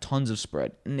have tons of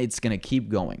spread, and it's going to keep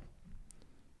going.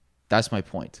 That's my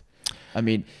point. I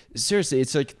mean, seriously,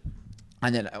 it's like,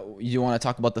 and then you want to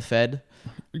talk about the Fed?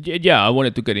 Yeah, I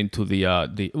wanted to get into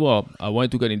I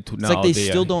wanted to get into it's now like they the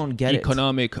still don't get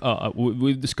economic.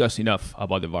 We've discussed enough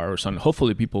about the virus, and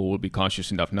hopefully people will be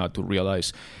conscious enough now to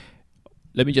realize.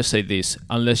 Let me just say this: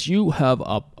 unless you have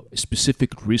a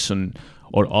specific reason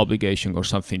or obligation or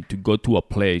something to go to a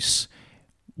place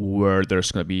where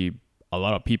there's going to be a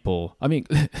lot of people. I mean,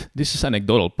 this is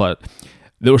anecdotal, but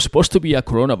there was supposed to be a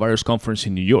coronavirus conference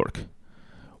in New York,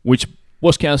 which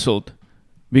was canceled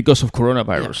because of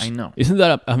coronavirus. Yeah, I know. Isn't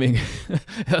that? I mean,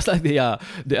 that's like the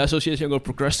Association of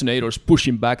Procrastinators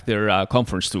pushing back their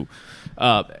conference too.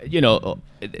 But you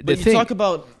talk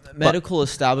about medical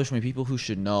establishment, people who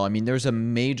should know. I mean, there's a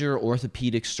major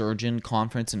orthopedic surgeon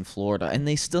conference in Florida, and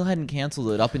they still hadn't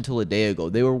canceled it up until a day ago.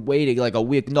 They were waiting like a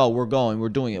week. No, we're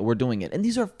doing it. And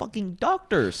these are fucking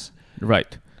doctors.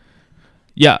 Right.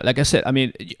 Yeah, like I said, I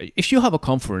mean, if you have a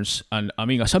conference, and I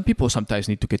mean, some people sometimes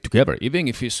need to get together, even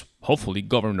if it's hopefully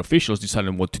government officials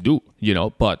deciding what to do,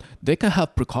 but they can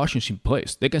have precautions in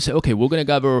place. They can say, okay, we're going to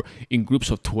gather in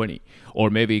groups of 20, or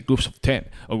maybe groups of 10,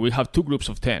 or we have 2 groups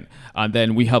of 10, and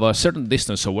then we have a certain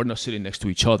distance, so we're not sitting next to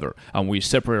each other, and we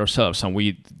separate ourselves, and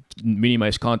we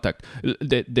minimize contact.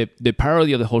 The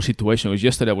parody of the whole situation was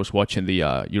yesterday I was watching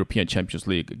the European Champions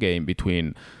League game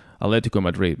between Atletico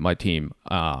Madrid, my team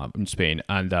in Spain,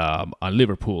 and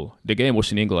Liverpool. The game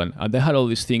was in England, and they had all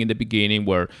this thing in the beginning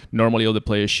where normally all the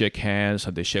players shake hands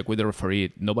and they shake with the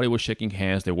referee. Nobody was shaking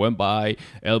hands. They went by,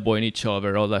 elbowing each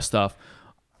other, all that stuff.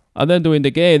 And then during the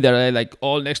game, they're like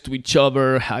all next to each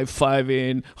other,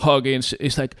 high-fiving, hugging.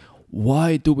 It's like,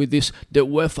 why do we this? The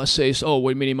UEFA says, oh,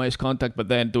 we minimize contact, but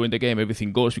then during the game,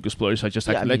 everything goes because players are just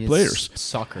acting like players.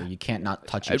 Soccer, you can't not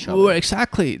touch each other. other.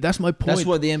 Exactly. That's my point. That's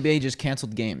why the NBA just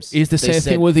canceled games. It's the same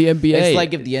thing with the NBA. It's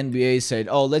like if the NBA said,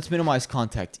 oh, let's minimize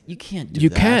contact. You can't do that. You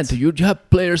can't. You have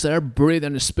players that are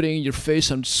breathing and spitting in your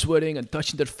face and sweating and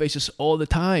touching their faces all the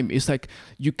time. It's like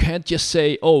you can't just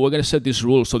say, oh, we're going to set these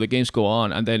rules so the games go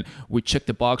on, and then we check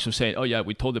the box of saying, oh, yeah,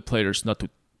 we told the players not to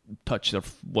touch their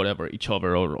each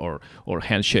other or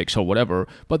handshakes or whatever,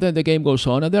 but then the game goes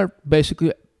on and they're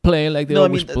basically playing like they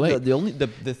always play.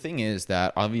 The thing is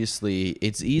that obviously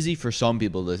it's easy for some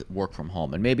people to work from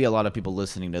home, and maybe a lot of people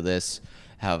listening to this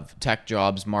have tech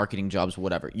jobs, marketing jobs,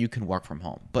 whatever. You can work from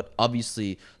home, but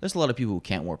obviously there's a lot of people who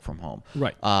can't work from home.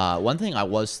 Right. One thing I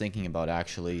was thinking about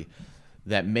actually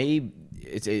that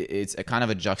it's a kind of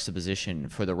a juxtaposition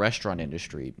for the restaurant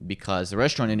industry, because the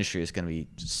restaurant industry is going to be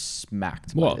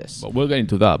smacked by this. But we'll get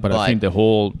into that. But I think the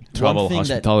whole travel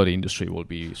hospitality industry will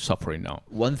be suffering now.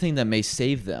 One thing that may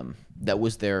save them, that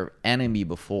was their enemy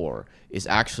before, is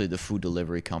actually the food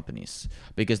delivery companies,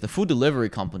 because the food delivery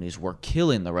companies were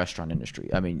killing the restaurant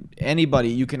industry. I mean,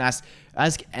 you can ask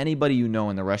anybody you know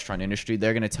in the restaurant industry,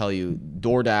 they're going to tell you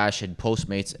DoorDash and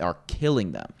Postmates are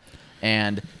killing them.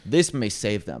 And this may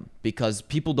save them, because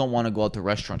people don't want to go out to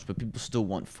restaurants, but people still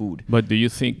want food. But do you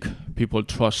think people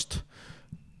trust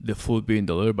the food being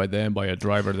delivered by them, by a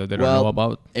driver that they don't know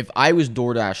about? If I was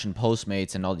DoorDash and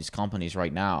Postmates and all these companies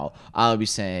right now, I would be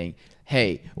saying,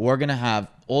 hey, we're going to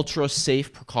have ultra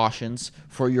safe precautions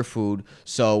for your food.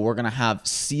 So we're going to have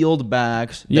sealed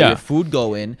bags that your food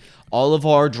go in. All of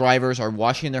our drivers are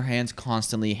washing their hands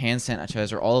constantly, hand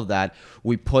sanitizer, all of that.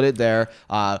 We put it there.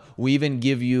 We even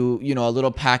give you, a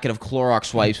little packet of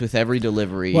Clorox wipes with every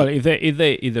delivery. Well, if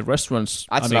the restaurants,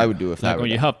 that's what I would do if that were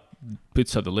when you have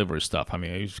pizza delivery stuff. I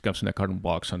mean, it just comes in a carton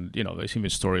box, and there's even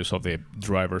stories of the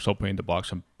drivers opening the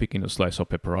box and picking a slice of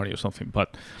pepperoni or something.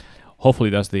 But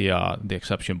hopefully that's the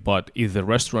exception. But if the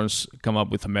restaurants come up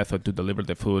with a method to deliver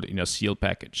the food in a sealed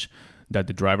package, that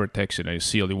the driver takes it and it's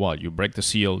sealed, you break the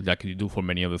seal like you do for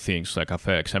many other things, like a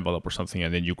FedEx envelope or something,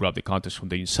 and then you grab the contents from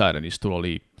the inside and it's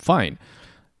totally fine,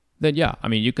 then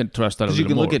you can trust that a little more.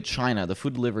 You can look at China, the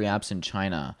food delivery apps in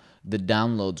China, the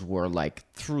downloads were like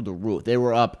through the roof. They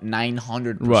were up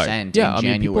 900% in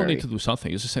January. People need to do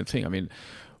something. It's the same thing. I mean,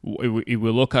 if we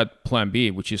look at plan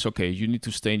B, which is, okay, you need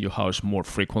to stay in your house more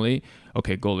frequently.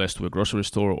 Okay, go less to a grocery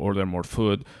store, order more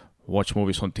food, watch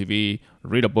movies on TV,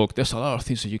 read a book. There's a lot of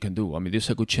things that you can do. I mean, this is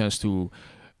a good chance to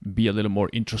be a little more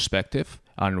introspective.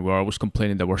 And we're always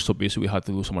complaining that we're so busy, we have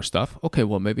to do so much stuff. Okay,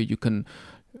 well, maybe you can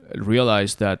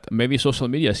realized that maybe social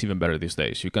media is even better these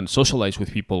days. You can socialize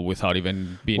with people without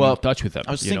even being in touch with them.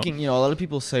 I was thinking, a lot of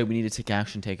people say we need to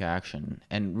take action.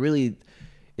 And really,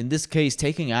 in this case,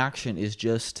 taking action is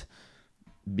just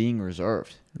being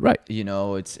reserved. Right.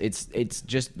 It's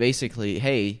just basically,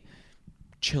 hey,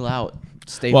 chill out,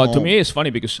 stay Well, home. to me, it's funny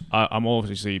because I'm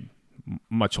obviously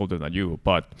much older than you,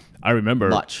 but I remember...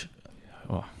 Much.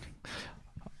 Oh,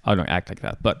 I don't act like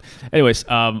that. But anyways,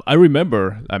 I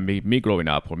remember me growing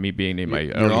up, or me being in my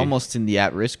You're almost in the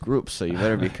at-risk group, so you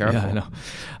better be careful. Yeah,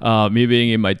 I know. Me being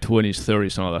in my 20s,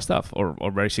 30s, and all that stuff,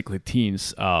 or basically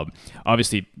teens.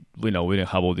 Obviously, we didn't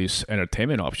have all these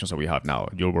entertainment options that we have now.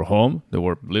 You were home. There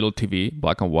were little TV,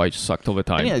 black and white, sucked all the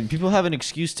time. And yeah, people have an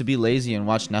excuse to be lazy and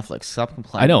watch Netflix. Stop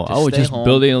complaining. I know. I was stay just home.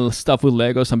 building stuff with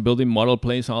Legos and building model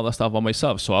planes and all that stuff by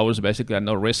myself. So I was basically at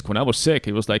no risk. When I was sick,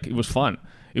 it was fun.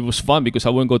 It was fun because I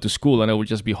wouldn't go to school and I would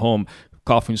just be home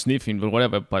coughing, sniffing, or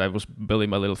whatever, but I was building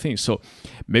my little things. So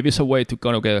maybe it's a way to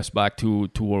kind of get us back to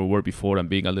where we were before and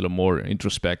being a little more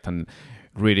introspect and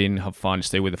reading, have fun,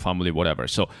 stay with the family, whatever.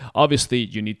 So obviously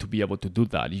you need to be able to do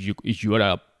that. If you are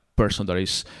a person that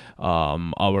is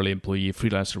hourly employee,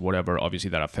 freelancer, whatever, obviously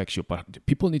that affects you. But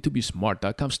people need to be smart.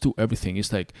 That comes to everything.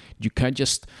 It's like you can't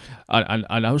just. And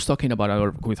I was talking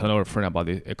with another friend about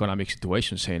the economic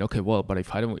situation, saying, okay, well, but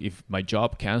if my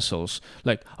job cancels,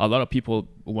 like a lot of people,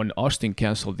 when Austin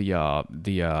canceled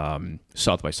the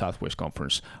South by Southwest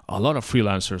conference, a lot of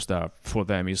freelancers that for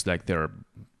them is like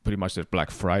pretty much their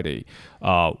Black Friday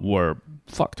were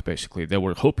fucked, basically. They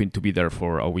were hoping to be there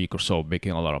for a week or so,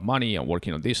 making a lot of money and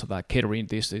working on this or that, catering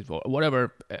this,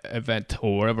 whatever event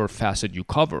or whatever facet you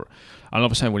cover. And all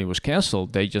of a sudden, when it was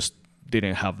canceled, they just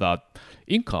didn't have that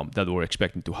income that they were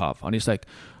expecting to have. And it's like,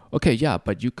 okay, yeah,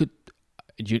 but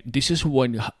this is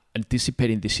when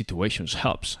anticipating these situations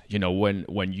helps.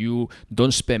 When you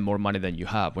don't spend more money than you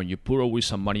have, when you put always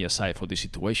some money aside for these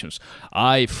situations.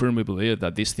 I firmly believe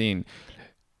that this thing,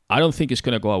 I don't think it's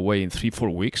going to go away in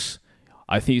 3-4 weeks.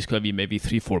 I think it's going to be maybe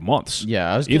 3-4 months.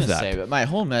 Yeah, I was going to say, but my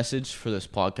whole message for this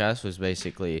podcast was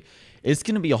basically, it's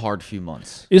going to be a hard few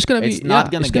months. It's going to be. It's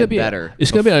not going to get better.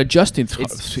 It's going to be an adjusting.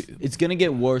 It's going to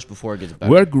get worse before it gets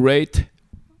better. We're great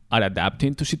at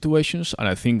adapting to situations, and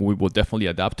I think we will definitely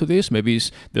adapt to this. Maybe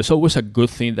there's always a good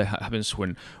thing that happens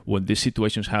when these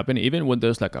situations happen, even when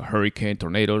there's like a hurricane,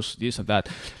 tornadoes, this and that.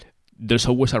 There's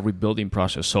always a rebuilding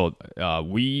process. So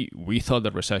we thought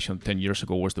the recession 10 years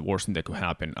ago was the worst thing that could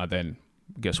happen. And then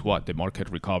guess what? The market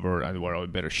recovered and we're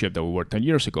in better shape than we were 10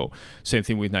 years ago. Same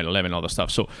thing with 9/11, all that stuff.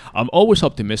 So I'm always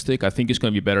optimistic. I think it's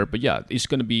going to be better. But yeah, it's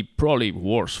going to be probably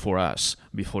worse for us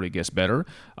before it gets better.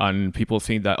 And people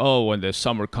think that, when the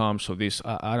summer comes, so this,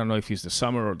 I don't know if it's the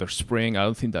summer or the spring. I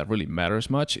don't think that really matters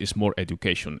much. It's more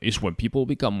education. It's when people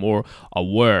become more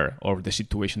aware of the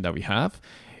situation that we have,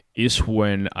 is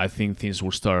when I think things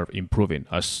will start improving,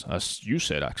 as you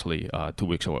said, actually, 2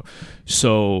 weeks ago.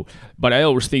 So, but I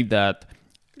always think that,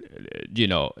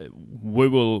 we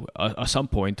will, at some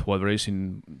point, whether it's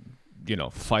in,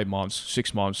 5 months,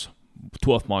 6 months,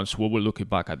 12 months, we will look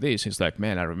back at this. It's like,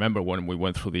 man, I remember when we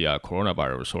went through the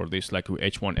coronavirus or this, like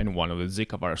H1N1 or the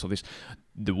Zika virus or this,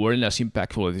 they weren't as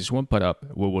impactful as this one, but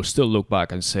we will still look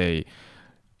back and say,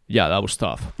 yeah, that was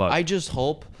tough. But I just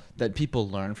hope that people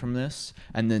learn from this,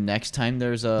 and the next time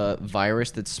there's a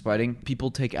virus that's spreading, people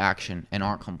take action and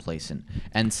aren't complacent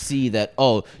and see that,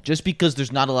 just because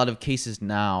there's not a lot of cases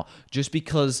now, just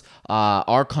because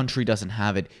our country doesn't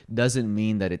have it, doesn't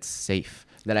mean that it's safe.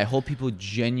 That I hope people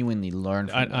genuinely learn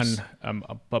from this.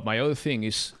 But my other thing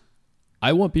is,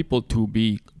 I want people to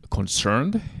be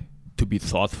concerned, to be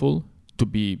thoughtful, to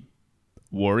be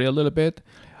worried a little bit,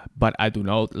 but I do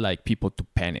not like people to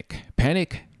panic.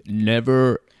 Panic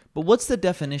never. But what's the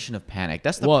definition of panic?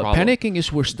 That's the problem. Panicking is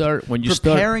when you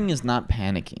start. Preparing is not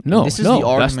panicking. No, this is the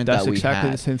argument that's that we exactly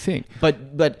had. the same thing.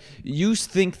 But you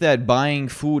think that buying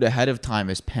food ahead of time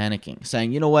is panicking,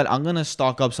 saying, you know what, I'm gonna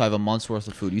stock up so I have a month's worth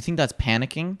of food. You think that's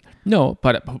panicking? No,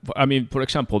 but I mean, for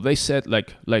example, they said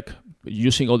like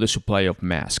using all the supply of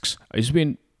masks. It's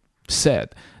been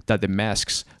said that the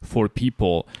masks for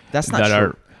people that's not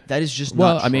true. That is just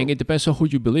well, not I mean, true. it depends on who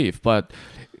you believe, but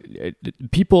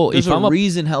people. There's a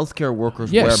reason healthcare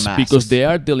workers wear masks. Yes, because they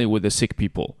are dealing with the sick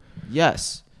people.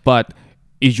 Yes. But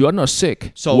if you are not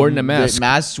sick, so wearing a mask. The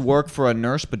masks work for a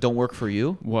nurse but don't work for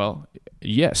you? Well,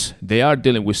 yes, they are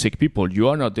dealing with sick people. You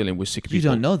are not dealing with sick people. You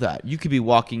don't know that. You could be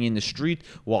walking in the street,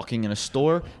 walking in a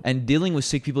store, and dealing with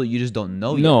sick people you just don't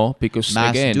know yet. No, because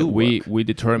masks again, we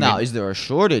determine. Now, is there a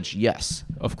shortage? Yes.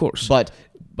 Of course.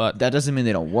 But that doesn't mean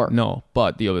they don't work. No,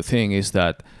 but the other thing is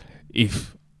that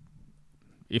if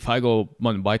if I go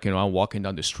mountain biking or I'm walking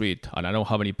down the street and I don't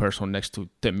have any person next to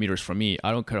 10 meters from me,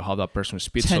 I don't care how that person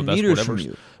speeds. 10 so that's meters whatever. from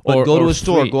you. But go to a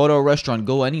store, 3. go to a restaurant,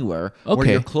 go anywhere where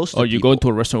you're close to or you people. go to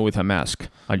a restaurant with a mask.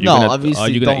 Are you No, gonna, obviously are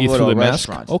you gonna don't eat go to through a the mask?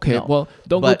 restaurant. Okay, No. well,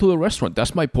 don't But- go to a restaurant.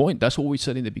 That's my point. That's what we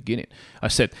said in the beginning. I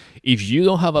said, if you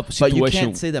don't have a situation... But you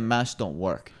can't say that masks don't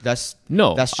work. That's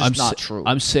just not true.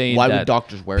 I'm saying why that would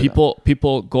doctors wear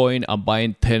people going and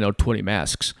buying 10 or 20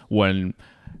 masks when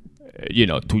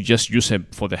to just use them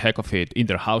for the heck of it in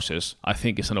their houses, I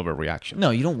think it's an overreaction.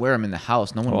 No, you don't wear them in the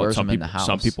house. No one wears them in the house.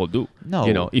 Some people do.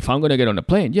 No. If I'm gonna get on a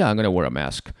plane, I'm gonna wear a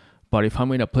mask. But if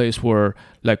I'm in a place where,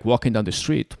 like, walking down the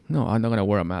street, no, I'm not gonna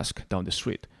wear a mask down the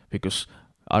street because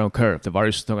I don't care if the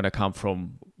virus is not gonna come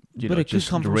from but it could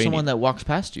come from someone that walks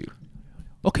past you.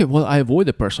 Okay, well, I avoid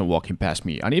the person walking past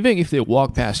me, and even if they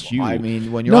walk past you, I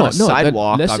mean, when you're on a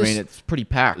sidewalk, it's pretty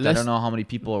packed. I don't know how many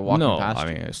people are walking past you.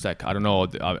 I mean, it's like I don't know.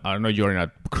 You're in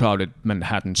a crowded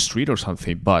Manhattan street or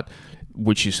something, but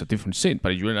which is a different scene. But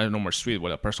you're in a normal street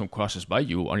where a person crosses by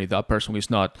you, and if that person is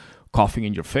not coughing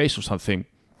in your face or something,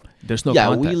 there's no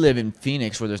contact. We live in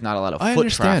Phoenix where there's not a lot of I foot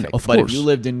understand, traffic. of But course. if you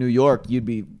lived in New York, you'd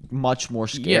be much more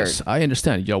scared. Yes, I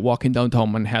understand. You're walking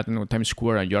downtown Manhattan or Times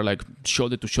Square and you're like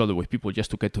shoulder to shoulder with people just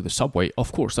to get to the subway.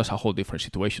 Of course, that's a whole different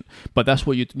situation. But that's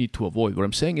what you need to avoid. What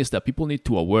I'm saying is that people need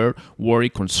to aware, worry,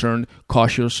 concerned,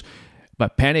 cautious.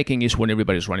 But panicking is when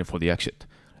everybody's running for the exit.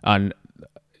 And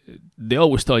they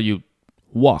always tell you,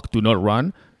 walk, do not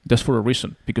run. That's for a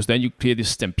reason, because then you create this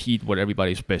stampede where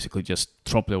everybody's basically just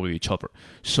trampling with each other.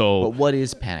 So, but what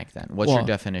is panic then? What's your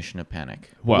definition of panic?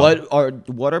 Well,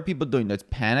 what are people doing that's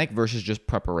panic versus just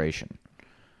preparation?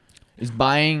 Is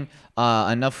buying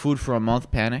enough food for a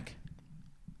month panic?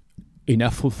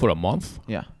 Enough food for a month?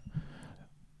 Yeah.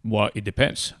 Well, it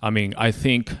depends. I mean, I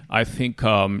think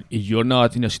if you're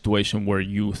not in a situation where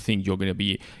you think you're going to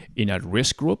be in a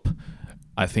risk group,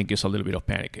 I think it's a little bit of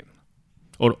panicking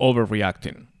or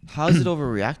overreacting. How is it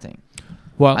overreacting?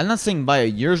 Well, I'm not saying buy a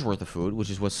year's worth of food, which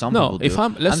is what some people do.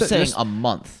 I'm saying a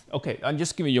month. Okay, I'm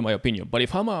just giving you my opinion. But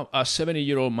if I'm a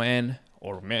 70-year-old man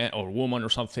or woman or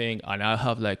something, and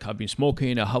I've been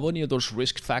smoking, I have any of those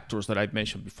risk factors that I've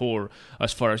mentioned before,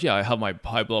 as far as, I have my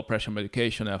high blood pressure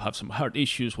medication, I have some heart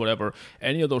issues, whatever,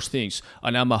 any of those things,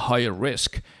 and I'm a higher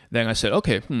risk, then I said,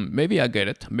 okay, maybe I get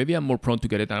it. Maybe I'm more prone to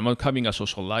get it, and I'm not having a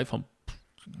social life. I'm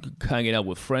hanging out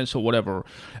with friends or whatever,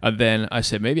 and then I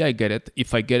said maybe I get it.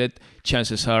 If I get it,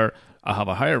 chances are I have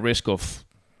a higher risk of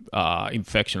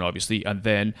infection, obviously, and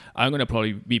then I'm gonna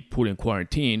probably be put in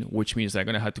quarantine, which means I'm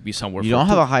gonna have to be somewhere. You don't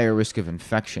have a higher risk of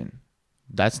infection.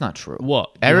 That's not true.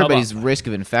 Well, everybody's risk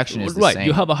of infection is the same.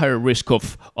 You have a higher risk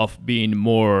of being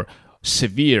more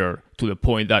severe to the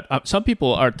point that some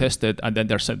people are tested and then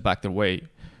they're sent back their way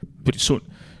pretty soon.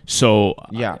 So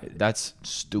that's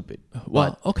stupid.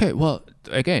 Well, okay. Well,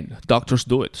 again, doctors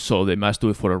do it, so they must do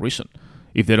it for a reason.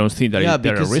 If they don't think that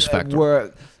they're a risk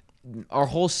factor, our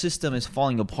whole system is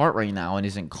falling apart right now and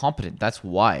is incompetent. That's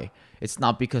why. It's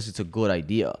not because it's a good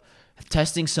idea.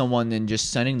 Testing someone and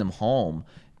just sending them home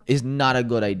is not a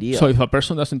good idea. So if a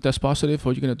person doesn't test positive,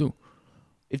 what are you gonna do?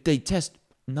 If they test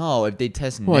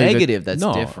negative, that's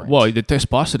different. Well, if they test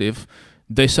positive,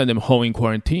 they send them home in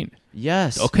quarantine.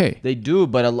 Yes. Okay. They do,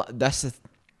 but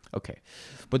okay.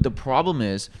 But the problem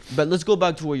is, but let's go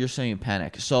back to what you're saying,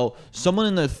 panic. So someone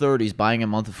in their 30s buying a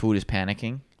month of food is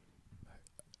panicking?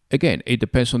 Again, it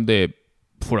depends on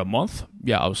for a month.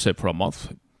 Yeah, I would say for a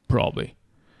month, probably.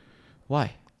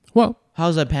 Why? Well,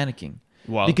 how's that panicking?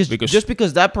 Well, because just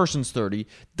because that person's 30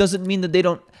 doesn't mean that they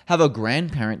don't have a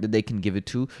grandparent that they can give it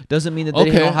to. Doesn't mean that they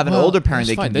don't have an older parent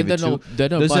they can give it to. They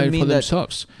don't buy it for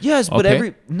themselves. Yes, but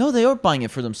they are buying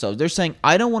it for themselves. They're saying,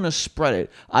 I don't want to spread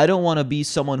it. I don't want to be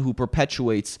someone who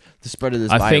perpetuates the spread of this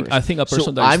virus. I think a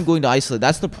person I'm going to isolate.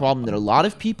 That's the problem, that a lot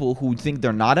of people who think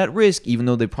they're not at risk, even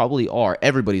though they probably are.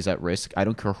 Everybody's at risk. I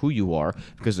don't care who you are,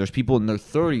 because there's people in their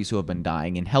 30s who have been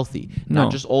dying and healthy,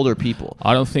 not just older people.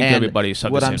 I don't think everybody's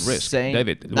at the same risk. Saying,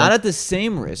 David, not at the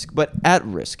same risk, but at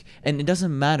risk. And it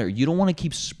doesn't matter. You don't want to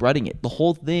keep spreading it. The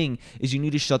whole thing is you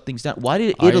need to shut things down. Why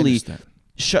did Italy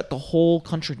shut the whole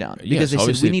country down? Because they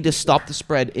said we need to stop the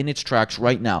spread in its tracks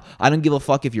right now. I don't give a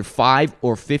fuck if you're 5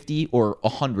 or 50 or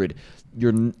 100.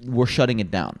 We're shutting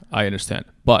it down. I understand.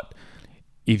 But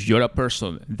if you're a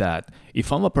person that,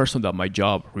 if I'm a person that my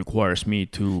job requires me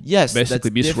to Yes, basically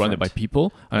that's be surrounded by different.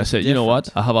 people, and I say, you know what,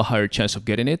 I have a higher chance of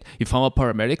getting it. If I'm a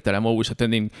paramedic that I'm always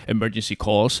attending emergency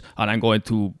calls and I'm going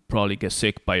to probably get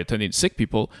sick by attending sick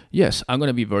people, yes, I'm going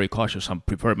to be very cautious and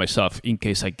prepare myself in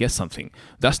case I get something.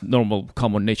 That's normal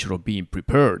common nature of being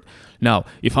prepared. Now,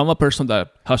 if I'm a person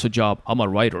that has a job, I'm a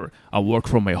writer, I work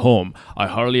from my home, I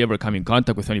hardly ever come in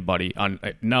contact with anybody, and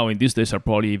now in these days I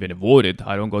probably even avoid it.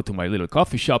 I don't go to my little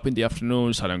coffee shop in the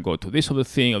afternoons, I don't go to this other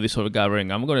thing or this other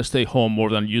gathering. I'm going to stay home more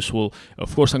than usual.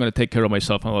 Of course, I'm going to take care of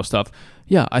myself and all that stuff.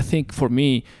 Yeah, I think for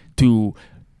me to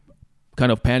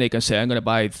kind of panic and say I'm going to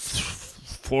buy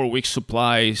 4 weeks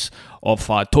supplies of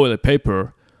toilet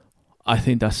paper, I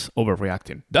think that's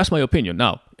overreacting. That's my opinion.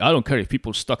 Now, I don't care if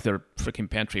people stock their freaking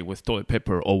pantry with toilet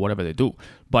paper or whatever they do,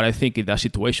 but I think in that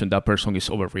situation, that person is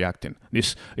overreacting.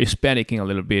 This is panicking a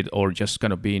little bit or just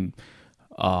kind of being,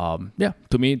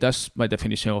 to me, that's my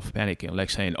definition of panicking. Like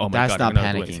saying, oh my That's God, I'm not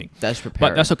not doing panicking. anything. That's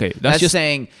preparing. But that's okay. That's just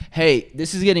saying, hey,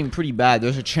 this is getting pretty bad.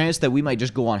 There's a chance that we might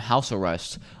just go on house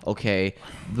arrest. Okay,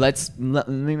 let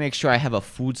me make sure I have a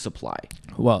food supply.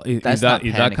 Well, if That's that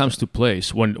not comes to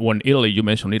place, when Italy, you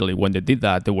mentioned Italy, when they did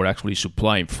that, they were actually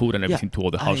supplying food and everything to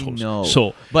all the households. I know.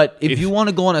 So, but if you want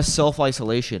to go on a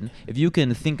self-isolation, if you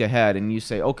can think ahead and you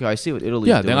say, okay, I see what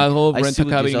Italy's doing. then I'll go I rent see a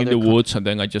what these cabin in the other woods, and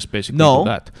then I just basically do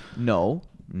that. No.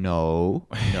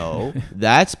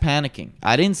 That's panicking.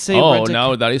 I didn't say Oh, rent a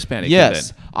now that is panicking.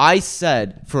 Yes, Then. I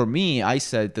said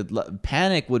that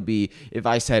panic would be if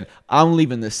I said I'm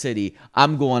leaving the city,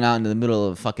 I'm going out into the middle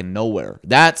of fucking nowhere.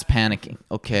 That's panicking.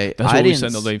 Okay, That's what we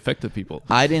send all the infected people.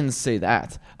 I didn't say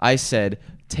that. I said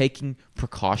taking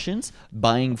precautions,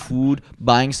 buying food,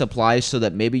 buying supplies so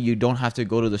that maybe you don't have to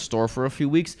go to the store for a few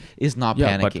weeks is not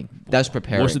Yeah, but panicking. That's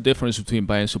preparing. What's the difference between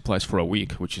buying supplies for a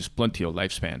week, which is plenty of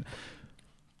lifespan,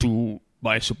 to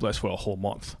buy supplies for a whole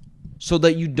month? So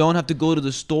that you don't have to go to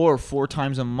the store 4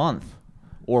 times a month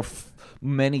or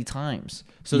many times.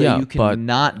 So that you can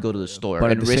not go to the store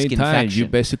But and at the risk same time, infection. you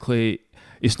basically,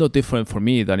 it's no different for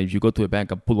me than if you go to a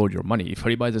bank and pull all your money. If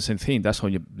everybody's the same thing, that's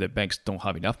when the banks don't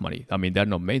have enough money. I mean, they're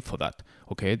not made for that.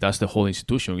 Okay, that's the whole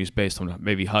institution is based on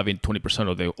maybe having 20%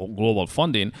 of the global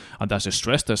funding, and that's the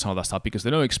stress test and all that stuff because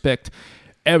they don't expect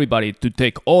everybody to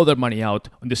take all their money out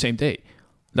on the same day.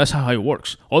 That's how it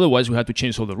works. Otherwise, we have to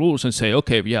change all the rules and say,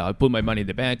 okay, yeah, I put my money in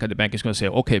the bank, and the bank is going to say,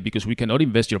 okay, because we cannot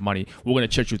invest your money, we're going to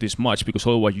charge you this much because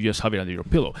otherwise you just have it under your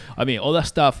pillow. I mean, all that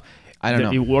stuff, I don't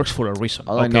know. It works for a reason.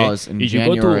 All I know is in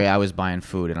January I was buying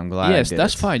food, and I'm glad I did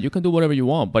that's it. fine. You can do whatever you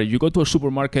want. But if you go to a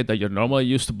supermarket that you're normally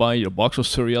used to buying your box of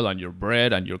cereal and your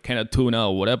bread and your can of tuna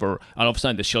or whatever, and all of a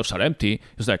sudden the shelves are empty,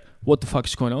 it's like, what the fuck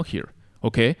is going on here?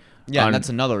 Okay? Yeah, and that's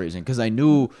another reason because I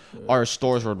knew our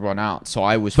stores would run out, so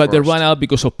I was. But they first. run out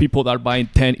because of people that are buying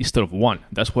 10 instead of 1.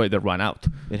 That's why they run out.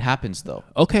 It happens though.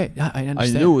 Okay, I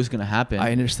understand. I knew it was gonna happen.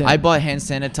 I understand. I bought hand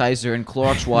sanitizer and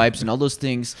Clorox wipes and all those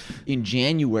things in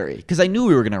January because I knew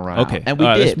we were gonna run out. Okay, And we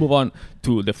all right, did. let's move on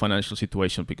to the financial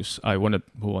situation because I want to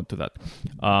move on to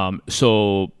that.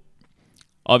 So,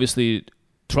 obviously,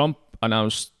 Trump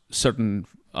announced certain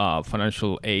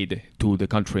financial aid to the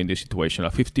country in this situation,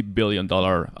 a $50 billion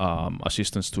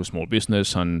assistance to small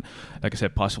business, and like I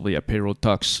said, possibly a payroll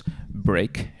tax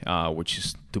break, which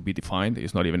is to be defined.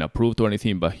 It's not even approved or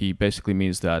anything, but he basically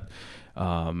means that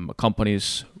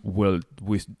companies will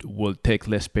take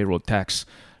less payroll tax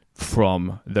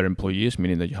from their employees,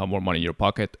 meaning that you have more money in your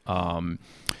pocket.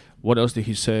 What else did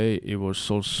he say? It was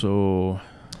also...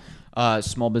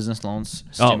 small business loans.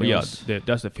 Oh yeah, Stimulus.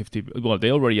 that's the 50. Well, they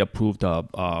already approved a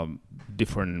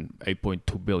different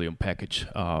 8.2 billion package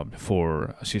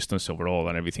for assistance overall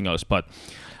and everything else. But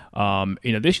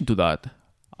in addition to that,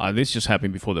 this just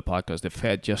happened before the podcast. The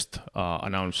Fed just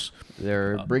announced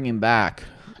They're bringing back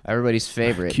everybody's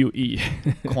favorite QE.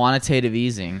 quantitative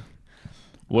easing.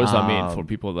 What does that mean for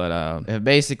people that? It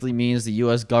basically means the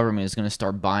U.S. government is going to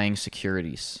start buying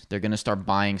securities. They're going to start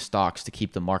buying stocks to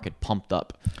keep the market pumped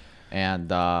up.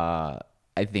 And I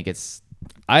think it's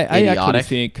I actually idiotic.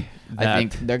 think that I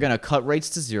think they're going to cut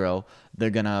rates to zero. They're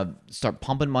going to start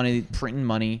pumping money, printing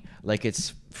money like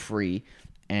it's free.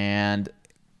 And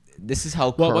this is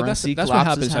how currency that's collapses what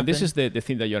happens. happen. And this is the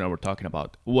thing that you and I were talking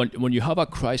about. When you have a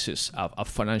crisis, a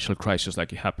financial crisis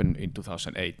like it happened in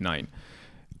 2008-9,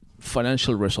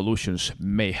 financial resolutions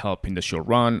may help in the short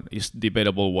run. It's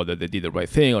debatable whether they did the right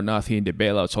thing or nothing, the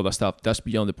bailouts, all that stuff. That's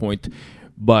beyond the point.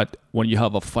 But when you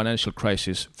have a financial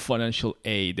crisis, financial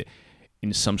aid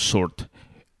in some sort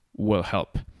will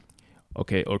help,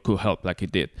 okay, or could help like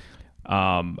it did.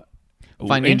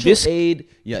 Financial aid,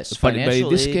 yes. But in Financial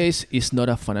this aid, case, it's not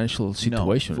a financial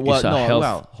situation. No. Well, it's a no, health.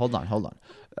 well, hold on.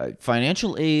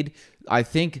 Financial aid, I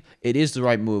think it is the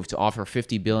right move to offer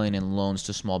 $50 billion in loans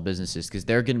to small businesses because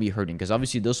they're going to be hurting. Because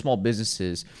obviously those small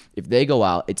businesses, if they go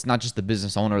out, it's not just the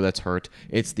business owner that's hurt,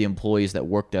 it's the employees that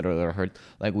work there that are hurt.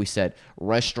 Like we said,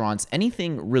 restaurants,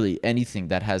 anything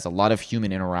that has a lot of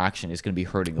human interaction is going to be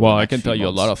hurting. Well, I can tell you a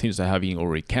lot of things that have been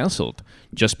already canceled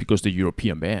just because the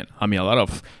European ban. I mean, a lot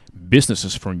of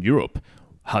businesses from Europe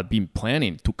had been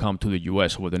planning to come to the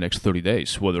U.S. over the next 30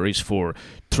 days, whether it's for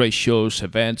trade shows,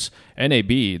 events. NAB,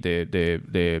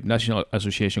 the National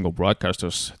Association of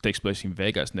Broadcasters, takes place in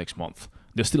Vegas next month.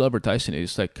 They're still advertising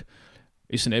it.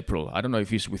 It's in April. I don't know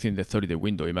if it's within the 30-day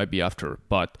window. It might be after,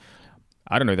 but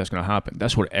I don't know if that's going to happen.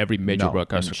 That's where every major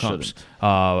broadcaster comes.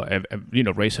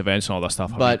 Race events and all that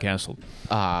stuff have been canceled.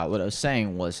 What I was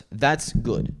saying was that's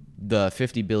good. The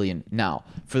 $50 billion. Now,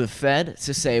 for the Fed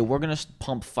to say we're going to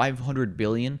pump $500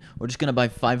 billion, we're just going to buy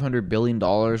 $500 billion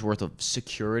worth of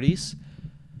securities,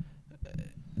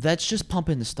 that's just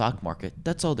pumping the stock market.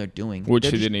 That's all they're doing. Which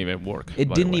didn't even work.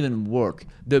 It didn't even work.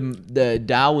 The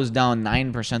Dow was down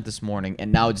 9% this morning,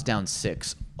 and now it's down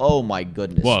 6%. Oh my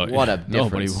goodness! Well, what a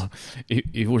difference! No, but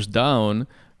it was down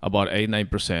about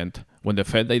 8-9%. When the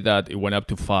Fed did that, it went up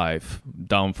to 5,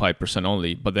 down 5%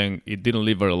 only, but then it didn't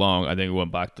live very long, and then it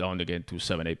went back down again to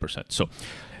 7-8%. So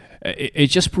it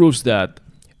just proves that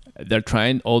they're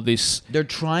trying all these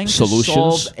solutions to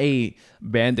solve a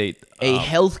Band-Aid,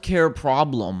 healthcare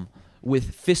problem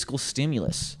with fiscal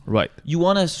stimulus. Right. You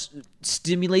want to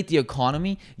stimulate the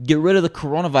economy, get rid of the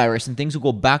coronavirus, and things will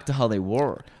go back to how they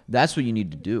were. That's what you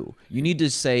need to do. You need to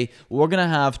say, we're going to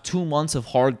have 2 months of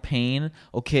hard pain,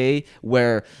 okay,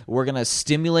 where we're going to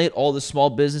stimulate all the small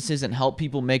businesses and help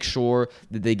people make sure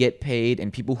that they get paid,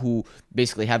 and people who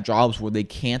basically have jobs where they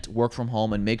can't work from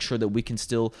home, and make sure that we can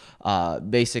still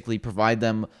basically provide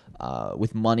them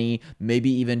with money, maybe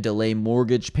even delay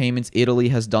mortgage payments. Italy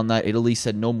has done that. Italy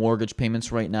said no mortgage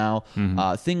payments right now.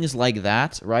 Things like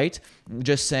that, right?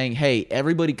 Just saying, hey,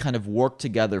 everybody kind of work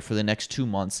together for the next 2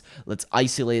 months. Let's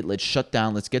isolate, let's shut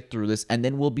down, let's get through this, and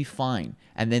then we'll be fine.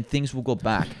 And then things will go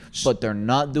back. But they're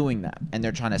not doing that. And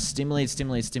they're trying to stimulate.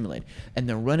 And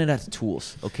they're running out of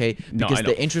tools, okay? Because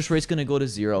the interest rate's going to go to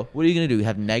zero. What are you going to do?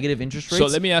 Have negative interest rates? So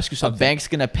let me ask you something. A bank's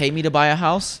going to pay me to buy a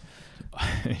house?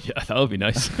 Yeah, that would be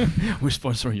nice. We're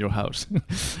sponsoring your house.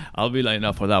 I'll be lining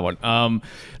up for that one.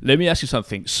 Let me ask you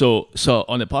something. So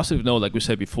on a positive note, like we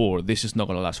said before, this is not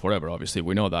going to last forever. Obviously,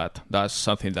 we know that. That's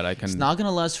something that I can. It's not going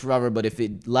to last forever, but if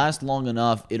it lasts long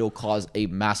enough, it'll cause a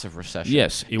massive recession.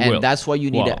 Yes, it will. And that's why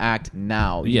you need to act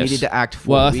now. You needed to act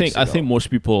 4 weeks ago. I think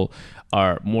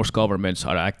most governments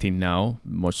are acting now.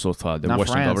 Most of the not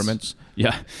Western France. governments.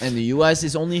 Yeah. And the U.S.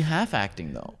 is only half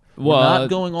acting though. Well, we're not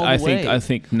going all the way. I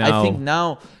think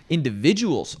now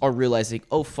individuals are realizing,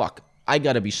 oh fuck, I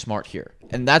gotta be smart here,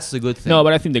 and that's the good thing. No,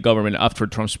 but I think the government, after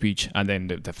Trump's speech and then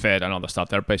the Fed and all the stuff,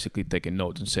 they're basically taking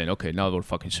notes and saying, okay, now we're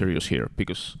fucking serious here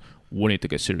because we need to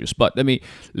get serious. But let me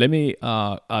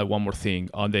add one more thing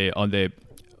on the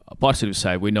positive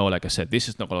side. We know, like I said, this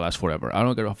is not gonna last forever. I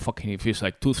don't care if it's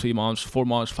like 2, 3 months, 4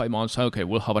 months, 5 months. Okay,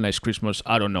 we'll have a nice Christmas.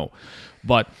 I don't know,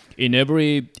 but in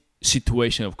every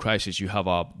situation of crisis, you have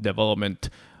a development.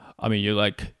 I mean, you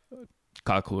like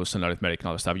calculus and arithmetic and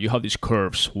all that stuff. You have these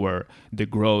curves where the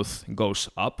growth goes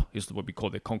up. Is what we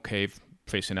call the concave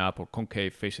facing up or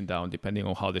concave facing down, depending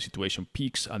on how the situation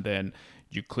peaks. And then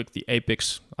you click the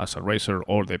apex as a razor,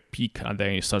 or the peak, and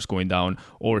then it starts going down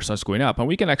or it starts going up. And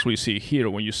we can actually see here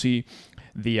when you see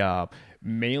the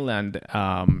mainland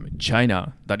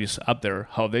China that is up there,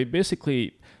 how they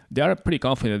are pretty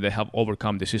confident they have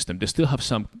overcome the system. They still have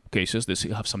some cases, they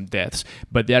still have some deaths,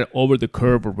 but they are over the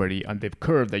curve already, and the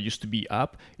curve that used to be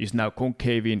up is now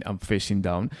concaving and facing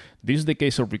down. This is the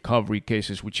case of recovery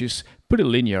cases, which is pretty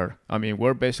linear. I mean,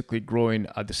 we're basically growing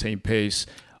at the same pace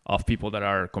of people that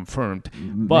are confirmed.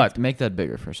 But make that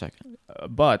bigger for a second.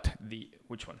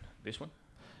 Which one? This one?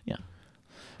 Yeah.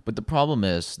 But the problem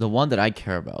is, the one that I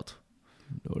care about,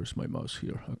 where's my mouse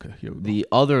here? Okay, here we go. The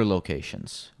other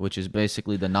locations, which is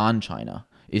basically the non-China,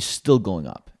 is still going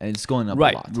up, and it's going up a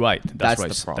lot. Right. That's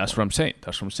the problem. That's what I'm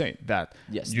saying. That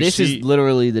yes, this is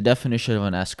literally the definition of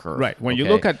an S curve. Right. When you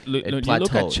look at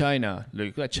China,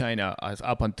 as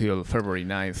up until February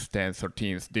 9th, 10th,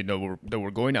 13th, they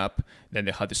were going up. Then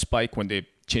they had the spike when they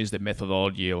changed the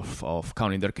methodology of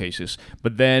counting their cases,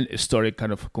 but then it started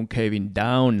kind of concaving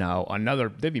down now.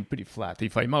 They've been pretty flat.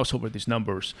 If I mouse over these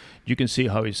numbers, you can see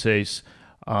how it says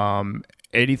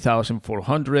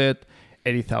 80,400,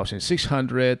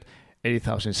 80,600,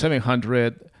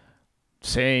 80,700,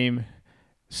 same,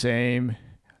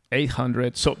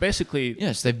 800. So basically,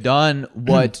 yes, they've done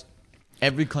what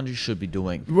every country should be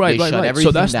doing. Right, they right, shut right. everything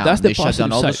So that's down. the They shut down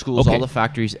positive all the side. schools, Okay. all the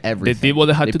factories, everything. did what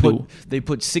they had to do. They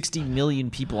put 60 million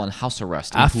people on house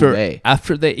arrest in After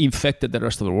Hubei. they infected the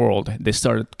rest of the world, they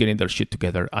started getting their shit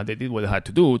together, and they did what they had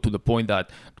to do to the point that,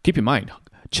 keep in mind,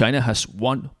 China has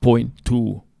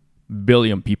 1.2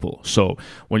 billion people. So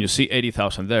when you see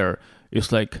 80,000 there,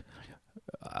 it's like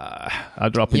a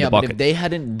drop in the but bucket. if they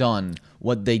hadn't done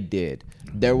what they did,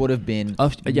 there would have been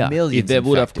Yeah, millions if they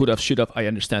would have, infected. could have, should have, I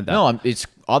understand that. No, it's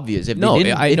obvious. If No, they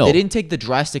didn't, I if know. they didn't take the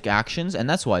drastic actions, and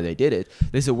that's why they did it.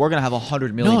 They said we're gonna have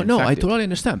 100 million. No, I infected. totally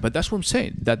understand, but that's what I'm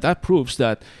saying. That proves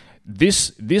that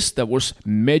this that was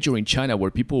major in China,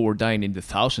 where people were dying in the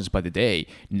thousands by the day.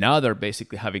 Now they're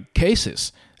basically having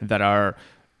cases that are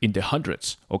in the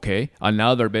hundreds. Okay, and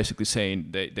now they're basically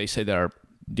saying they say they are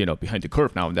behind the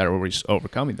curve now, and they're always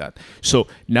overcoming that. So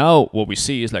now what we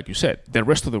see is, like you said, the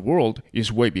rest of the world is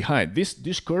way behind.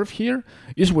 This curve here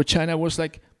is where China was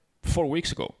like 4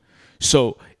 weeks ago.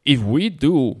 So if we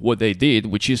do what they did,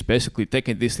 which is basically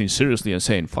taking this thing seriously and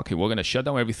saying, fuck it, we're going to shut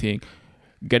down everything,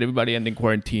 get everybody in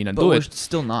quarantine and But do we're it,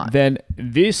 still not. then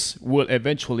this will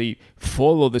eventually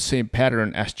follow the same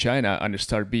pattern as China and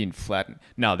start being flattened.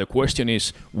 Now, the question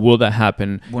is, will that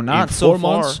happen We're not in so 4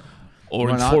 months far. or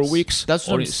We're in not 4 s- weeks? That's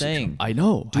what or I'm in 6 saying. I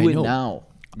know. Do it now.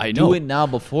 I know. Do it now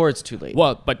before it's too late.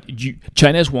 Well, but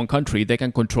China is one country. They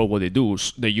can control what they do.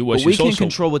 The U.S. But we is can also,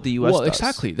 control what the US Well, does.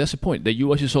 exactly. That's the point. The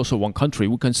U.S. is also one country.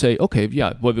 We can say, okay,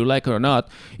 yeah, whether you like it or not,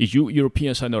 if you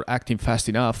Europeans are not acting fast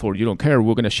enough or you don't care,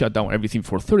 we're going to shut down everything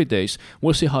for 30 days.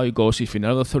 We'll see how it goes. If in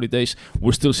another 30 days,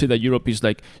 we'll still see that Europe is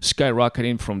like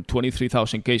skyrocketing from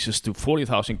 23,000 cases to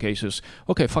 40,000 cases.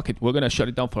 Okay, fuck it. We're going to shut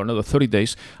it down for another 30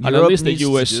 days. And at least the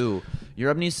U.S.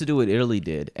 Europe needs to do what Italy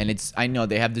did, and I know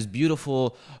they have this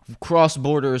beautiful cross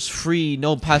borders, free,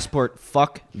 no passport.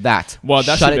 Fuck that. Well,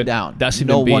 that's shut even, it down. That's even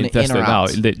no being one tested in or now. out.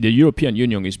 The European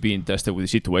Union is being tested with the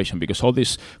situation because all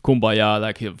this kumbaya,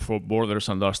 like for borders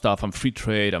and other stuff, and free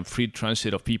trade and free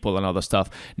transit of people and other stuff.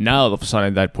 Now, all of a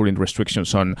sudden, they're putting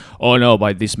restrictions on. Oh no,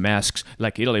 buy these masks.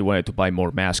 Like Italy wanted to buy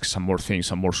more masks and more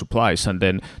things and more supplies, and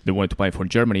then they wanted to buy from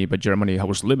Germany, but Germany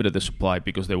was limited the supply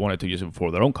because they wanted to use it for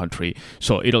their own country.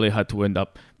 So Italy had to end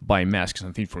up buying masks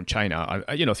and things from China,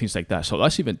 things like that. So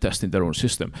that's even testing their own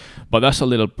system. But that's a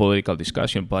little political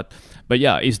discussion. But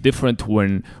yeah, it's different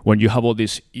when you have all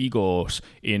these egos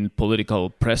in political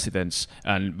precedents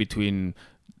and between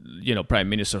prime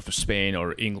minister of Spain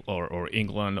or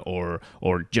England or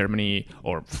Germany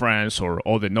or France or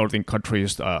all the northern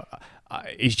countries.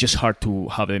 It's just hard to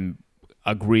have them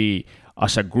agree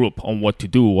as a group on what to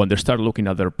do when they start looking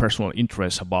at their personal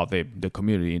interests above the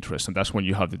community interests. And that's when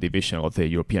you have the division of the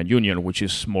European Union, which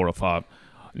is more of a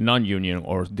non-union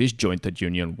or disjointed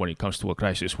union when it comes to a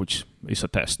crisis, which is a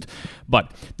test.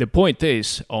 But the point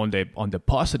is, on the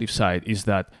positive side, is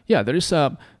that there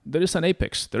is an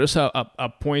apex. There is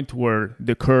a point where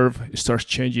the curve starts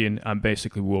changing, and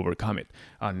basically we overcome it.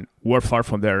 And we're far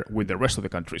from there with the rest of the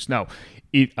countries. Now,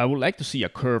 I would like to see a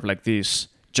curve like this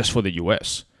just for the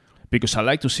U.S. because I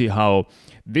like to see how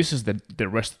this is the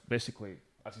rest, basically.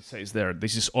 As it says there,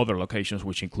 this is other locations,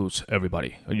 which includes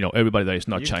everybody. Everybody that is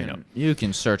not China. You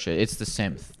can search it. It's the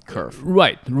same curve.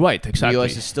 Right, exactly. The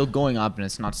US is still going up and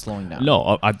it's not slowing down.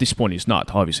 No, at this point it's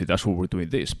not. Obviously, that's why we're doing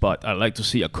this. But I'd like to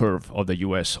see a curve of the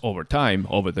US over time,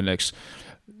 over the next,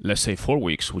 let's say, 4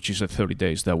 weeks, which is the 30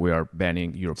 days that we are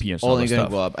banning Europeans. Only going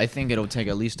to go up. I think it'll take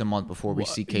at least a month before we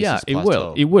see cases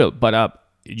plateau. It will. But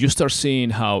you start seeing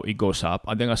how it goes up,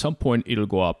 and then at some point it'll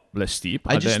go up less steep,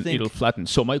 and then it'll flatten.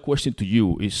 So my question to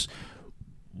you is,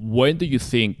 when do you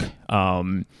think...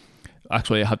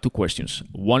 actually, I have two questions.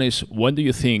 One is, when do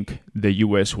you think the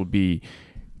U.S. will be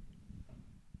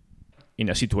in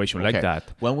a situation like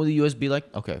that? When will the U.S. be like...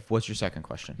 Okay, what's your second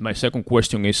question? My second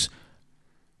question is,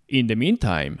 in the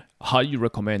meantime, how do you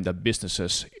recommend that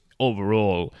businesses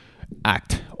overall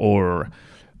act or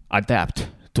adapt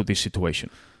to this situation?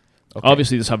 Okay.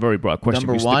 Obviously, this is a very broad question.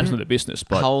 Number one, the business,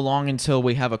 but how long until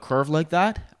we have a curve like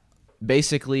that?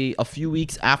 Basically, a few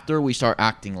weeks after we start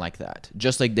acting like that,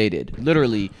 just like they did.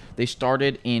 Literally, they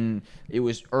started it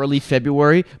was early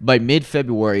February. By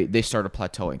mid-February, they started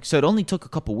plateauing. So it only took a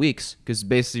couple weeks because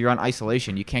basically you're on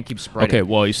isolation. You can't keep spreading. Okay,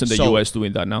 well, isn't the U.S.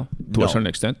 doing that now to a certain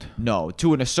extent? No,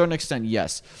 to a certain extent,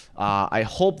 yes. I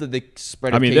hope that they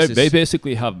spread cases. They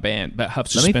basically have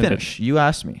suspended. Let me finish. You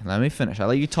asked me. Let me finish. I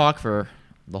let you talk for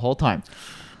the whole time.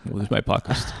 Well, this is my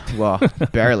podcast. Well,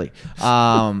 barely.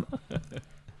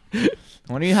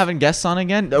 When are you having guests on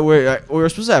again? We're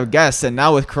supposed to have guests, and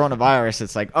now with coronavirus,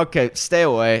 it's like, okay, stay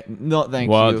away. No, thank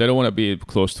you. Well, they don't want to be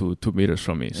close to 2 meters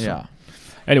from me. So. Yeah.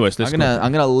 Anyways, let's I'm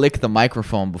gonna lick the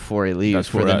microphone before he leaves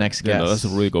for the next guest. That's a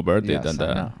really good birthday. Yes, Then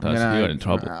I know. that's you got in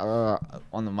trouble.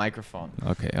 On the microphone.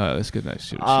 Okay, let's get nice.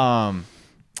 Seriously.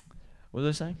 What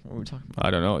was I saying? What were we talking about?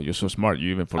 I don't know. You're so smart.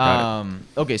 You even forgot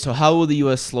it. Okay, so how will the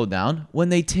U.S. slow down? When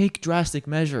they take drastic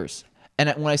measures. And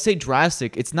when I say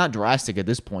drastic, it's not drastic at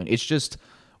this point. It's just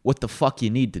what the fuck you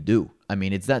need to do. I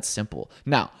mean, it's that simple.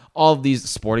 Now, all of these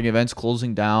sporting events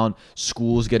closing down,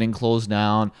 schools getting closed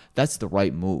down, that's the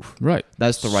right move. Right.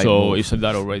 That's the right so move. isn't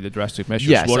that already the drastic measures?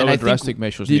 Yes. What and other I think drastic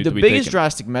measures need to the be biggest taken?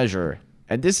 drastic measure,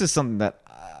 and this is something that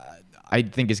I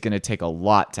think is going to take a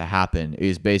lot to happen,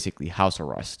 is basically house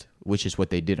arrest, which is what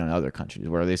they did in other countries,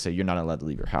 where they say you're not allowed to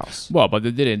leave your house. Well, but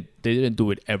they didn't do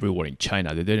it everywhere in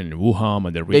China. They did it in Wuhan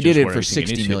and the They regions did it where for everything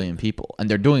 60 is million people, and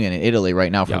they're doing it in Italy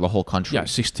right now for the whole country. Yeah,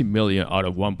 60 million out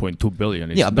of 1.2 billion.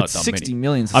 Is Yeah, not but that 60 many.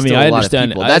 million is I mean, still I a lot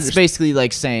understand. of people. I That's understand- basically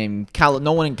like saying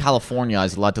no one in California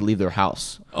is allowed to leave their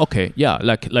house. Okay, yeah,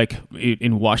 like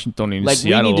in Washington, in Like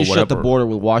Seattle, we need to or shut the whatever. border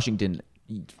with Washington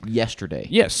yesterday.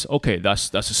 Yes, okay,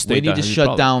 that's a state. We need that to has a shut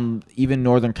problem. down even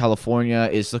Northern California.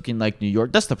 Is looking like New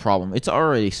York. That's the problem. It's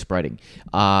already spreading.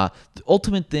 The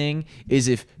ultimate thing is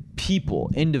if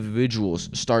individuals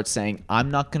start saying, I'm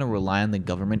not going to rely on the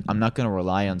government. I'm not going to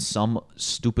rely on some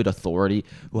stupid authority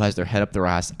who has their head up their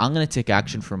ass. I'm going to take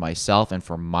action for myself and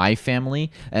for my family,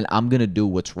 and I'm going to do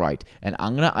what's right. And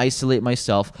I'm going to isolate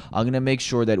myself. I'm going to make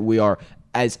sure that we are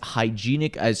as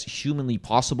hygienic as humanly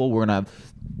possible. We're going to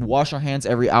wash our hands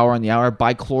every hour on the hour,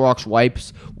 buy Clorox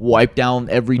wipes, wipe down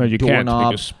every No, you can't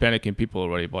doorknob. because panicking people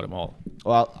already bought them all.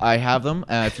 Well, I have them.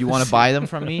 If you want to buy them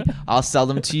from me, I'll sell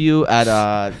them to you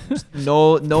at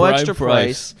no Prime extra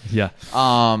price. Yeah.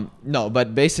 No,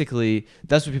 but basically,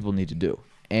 that's what people need to do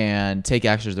and take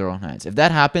actions in their own hands. If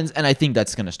that happens, and I think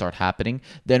that's going to start happening,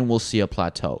 then we'll see a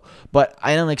plateau. But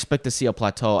I don't expect to see a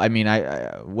plateau. I mean,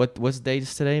 what's the date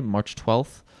is today? March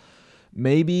 12th?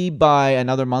 Maybe by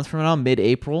another month from now,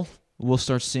 mid-April, we'll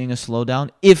start seeing a slowdown.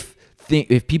 If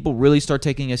people really start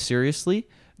taking it seriously,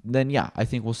 then yeah, I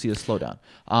think we'll see a slowdown.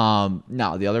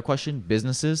 Now, the other question,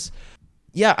 businesses.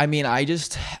 Yeah, I mean, I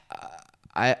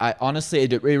honestly,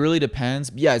 it really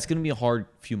depends. Yeah, it's going to be a hard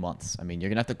few months. I mean, you're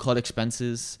going to have to cut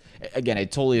expenses. Again,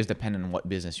 it totally is dependent on what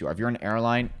business you are. If you're an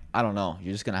airline, I don't know.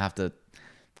 You're just going to have to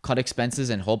cut expenses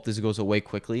and hope this goes away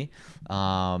quickly.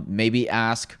 Maybe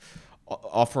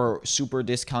offer super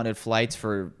discounted flights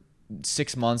for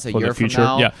 6 months, a For the year from future,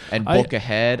 now, yeah. and book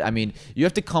ahead. I mean, you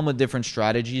have to come with different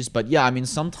strategies. But yeah, I mean,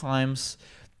 sometimes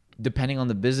depending on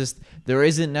the business, there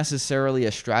isn't necessarily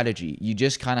a strategy. You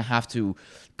just kind of have to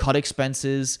cut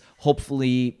expenses,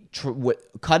 hopefully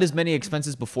cut as many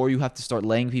expenses before you have to start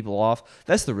laying people off.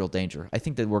 That's the real danger. I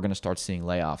think that we're going to start seeing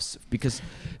layoffs because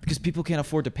people can't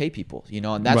afford to pay people,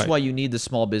 and that's Right. why you need the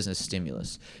small business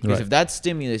stimulus. Because Right. if that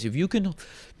stimulus, if you can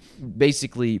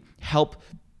basically help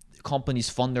companies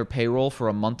fund their payroll for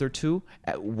a month or two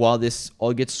while this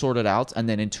all gets sorted out, and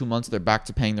then in 2 months they're back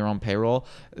to paying their own payroll,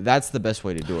 that's the best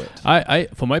way to do it. I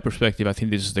from my perspective, I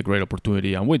think this is the great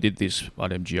opportunity, and we did this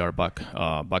at MGR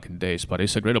back in days. But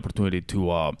it's a great opportunity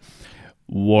to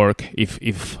work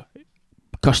if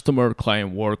customer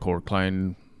client work or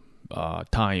client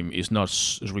time is not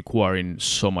requiring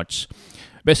so much.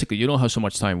 Basically, you don't have so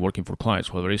much time working for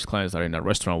clients. Whether it's clients that are in a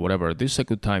restaurant or whatever, this is a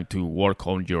good time to work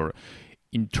on your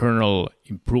internal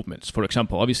improvements. For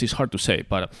example, obviously it's hard to say,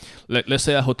 but let's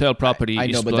say a hotel property I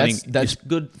know, is but planning. that's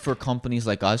good for companies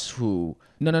like us who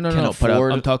No. can But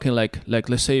afford. I'm talking like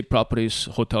let's say properties,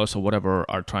 hotels, or whatever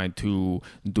are trying to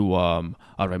do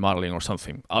a remodeling or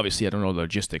something. Obviously, I don't know the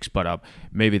logistics, but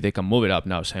maybe they can move it up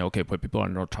now, saying, okay, but people are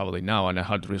not traveling now, and I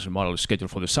had this remodel scheduled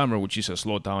for the summer, which is a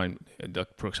slowdown.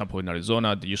 For example, in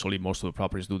Arizona, usually most of the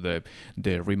properties do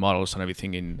the remodels and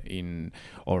everything in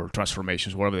or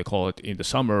transformations, whatever they call it, in the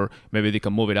summer. Maybe they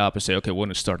can move it up and say, okay, we're going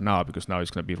to start now because now it's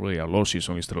going to be really a low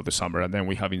season instead of the summer, and then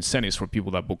we have incentives for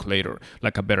people that book later,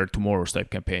 like a Better Tomorrows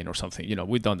type campaign or something.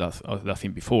 We've done that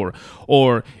thing before.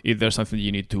 Or if there's something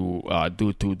you need to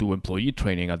do employee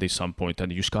training at some point,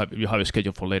 and you have a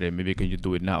schedule for later, maybe can you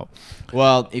do it now?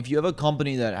 Well, if you have a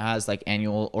company that has like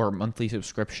annual or monthly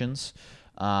subscriptions,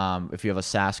 if you have a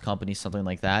SaaS company, something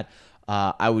like that,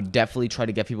 I would definitely try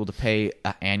to get people to pay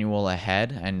annual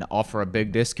ahead and offer a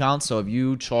big discount. So if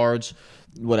you charge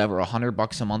whatever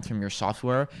 $100 a month from your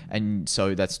software, and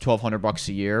so that's $1,200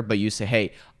 a year, but you say,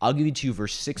 hey, I'll give it to you for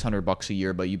 $600 a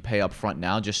year, but you pay up front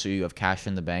now just so you have cash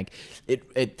in the bank.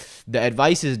 The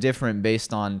advice is different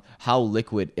based on how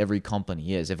liquid every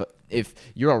company is. If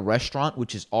you're a restaurant,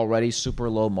 which is already super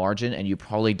low margin, and you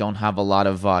probably don't have a lot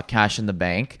of cash in the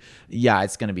bank, yeah,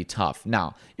 it's going to be tough.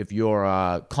 Now, if you're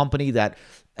a company that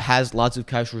has lots of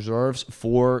cash reserves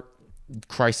for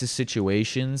crisis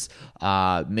situations,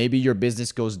 maybe your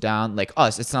business goes down. Like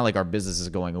us, it's not like our business is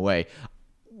going away.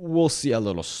 We'll see a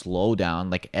little slowdown,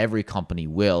 like every company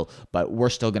will, but we're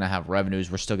still going to have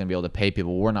revenues. We're still going to be able to pay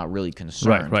people. We're not really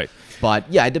concerned. Right.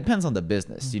 But yeah, it depends on the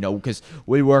business, because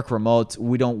we work remote.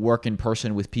 We don't work in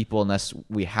person with people unless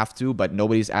we have to, but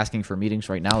nobody's asking for meetings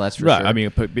right now. That's for sure. I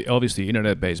mean, obviously,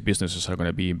 internet-based businesses are going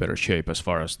to be in better shape as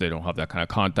far as they don't have that kind of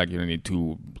contact. You don't need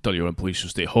to tell your employees to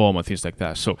stay home and things like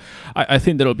that. So I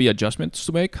think there will be adjustments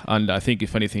to make, and I think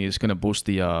if anything, it's going to boost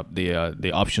the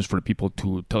options for people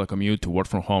to telecommute, to work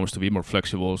from home, to be more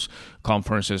flexible,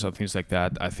 conferences and things like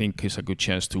that. I think it's a good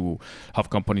chance to have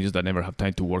companies that never have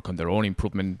time to work on their own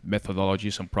improvement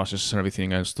methodologies and processes and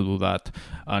everything else to do that.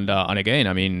 And again,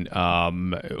 I mean,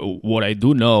 what I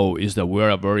do know is that we're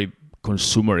a very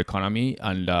consumer economy,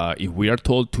 and if we are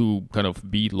told to kind of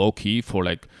be low key for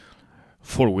like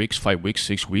 4 weeks, 5 weeks,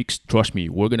 6 weeks, trust me,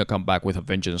 we're going to come back with a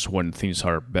vengeance when things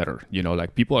are better.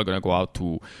 Like people are going to go out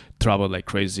to travel like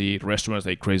crazy, restaurants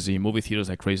like crazy, movie theaters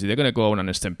like crazy. They're going to go on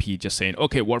a stampede just saying,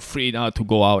 okay, we're free now to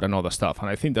go out and all that stuff. And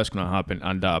I think that's going to happen.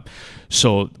 And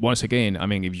so once again, I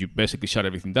mean, if you basically shut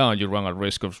everything down, you run a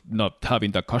risk of not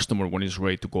having that customer when he's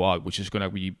ready to go out, which is going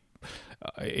to be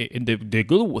the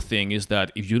good thing is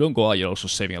that if you don't go out, you're also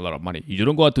saving a lot of money. You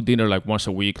don't go out to dinner like once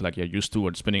a week like you're used to,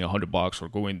 or spending $100 or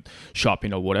going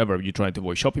shopping or whatever. You're trying to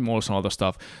avoid shopping malls and all that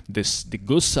stuff. The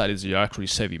good side is you're actually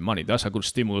saving money. That's a good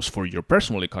stimulus for your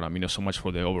personal economy, not so much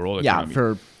for the overall economy. Yeah,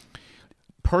 for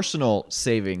personal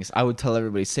savings, I would tell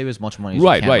everybody save as much money as you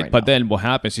can right But now. then what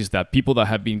happens is that people that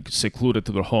have been secluded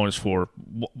to their homes for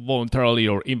voluntarily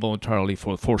or involuntarily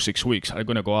for 4-6 weeks are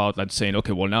going to go out and saying,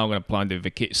 okay, well, now I'm going to plan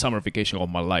the summer vacation of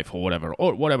my life or whatever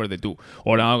they do.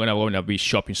 Or now I'm going to be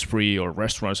shopping spree or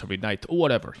restaurants every night or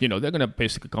whatever. They're going to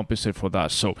basically compensate for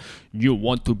that. So you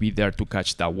want to be there to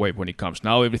catch that wave when it comes.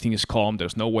 Now everything is calm.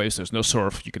 There's no waves. There's no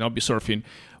surf. You cannot be surfing.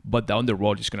 But down the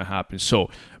road, it's going to happen. So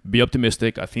be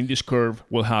optimistic. I think this curve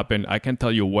will happen. I can't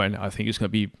tell you when. I think it's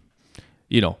going to be,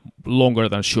 longer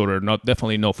than shorter.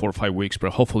 Definitely not 4 or 5 weeks,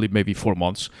 but hopefully maybe 4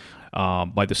 months.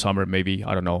 By the summer, maybe,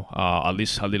 I don't know, at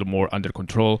least a little more under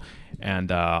control.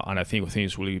 And I think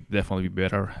things will definitely be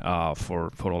better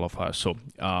for all of us. So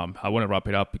I want to wrap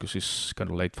it up because it's kind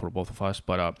of late for both of us.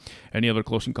 But any other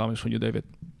closing comments from you, David?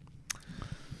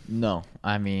 No,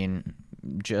 I mean,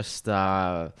 just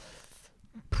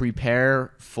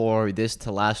prepare for this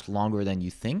to last longer than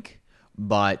you think.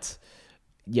 But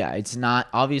yeah, it's not,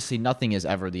 obviously nothing is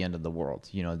ever the end of the world.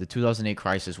 The 2008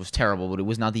 crisis was terrible, but it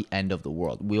was not the end of the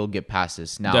world. We'll get past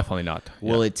this. Now, definitely not.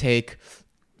 Will it take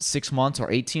 6 months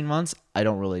or 18 months? I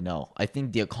don't really know. I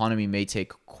think the economy may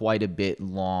take quite a bit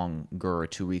longer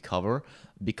to recover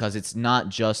because it's not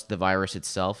just the virus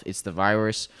itself. It's the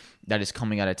virus that is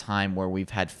coming at a time where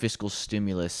we've had fiscal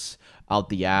stimulus out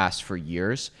the ass for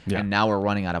years, and now we're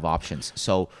running out of options.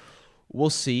 So we'll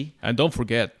see. And don't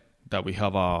forget that we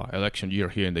have a election year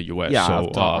here in the U.S. Yeah,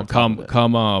 so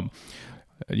come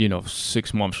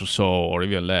 6 months or so, or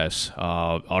even less,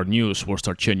 our news will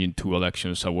start changing to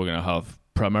elections. So we're gonna have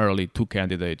primarily 2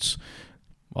 candidates,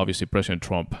 obviously President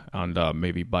Trump and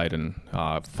maybe Biden,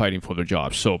 fighting for their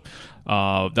jobs. So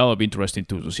that will be interesting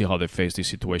to see how they face this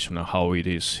situation and how it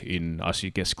is as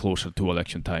it gets closer to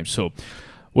election time. So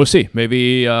we'll see.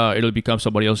 Maybe it'll become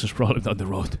somebody else's problem down the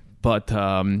road. But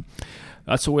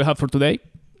that's all we have for today.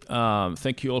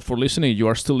 Thank you all for listening. You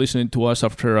are still listening to us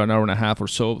after an hour and a half or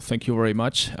so. Thank you very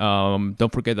much.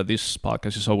 Don't forget that this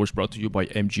podcast is always brought to you by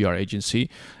MGR Agency.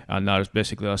 And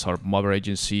that's our mother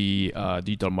agency,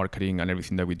 digital marketing and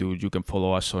everything that we do. You can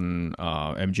follow us on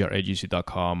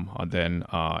mgragency.com and then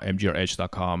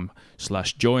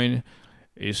mgredge.com/join.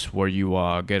 Is where you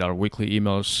get our weekly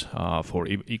emails for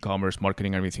e-commerce,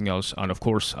 marketing, and everything else. And of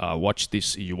course, watch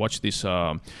this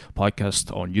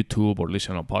podcast on YouTube or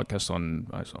listen on podcast on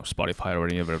Spotify or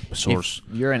any other source.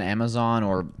 If you're an Amazon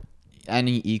or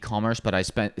any e-commerce, but I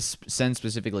send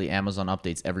specifically Amazon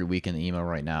updates every week in the email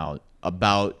right now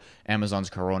about Amazon's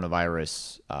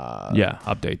coronavirus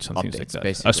updates and things like that.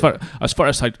 Basically. As far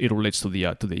as it relates to the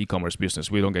e-commerce business,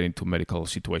 we don't get into medical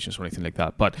situations or anything like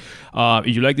that. But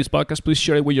if you like this podcast, please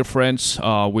share it with your friends.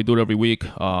 We do it every week.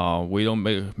 We don't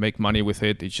make money with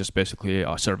it. It's just basically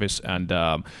a service, and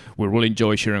we really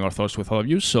enjoy sharing our thoughts with all of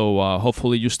you. So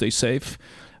hopefully you stay safe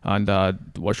and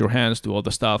wash your hands, do all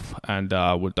the stuff, and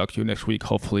we'll talk to you next week,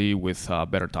 hopefully with a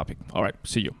better topic. All right,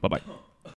 see you. Bye-bye.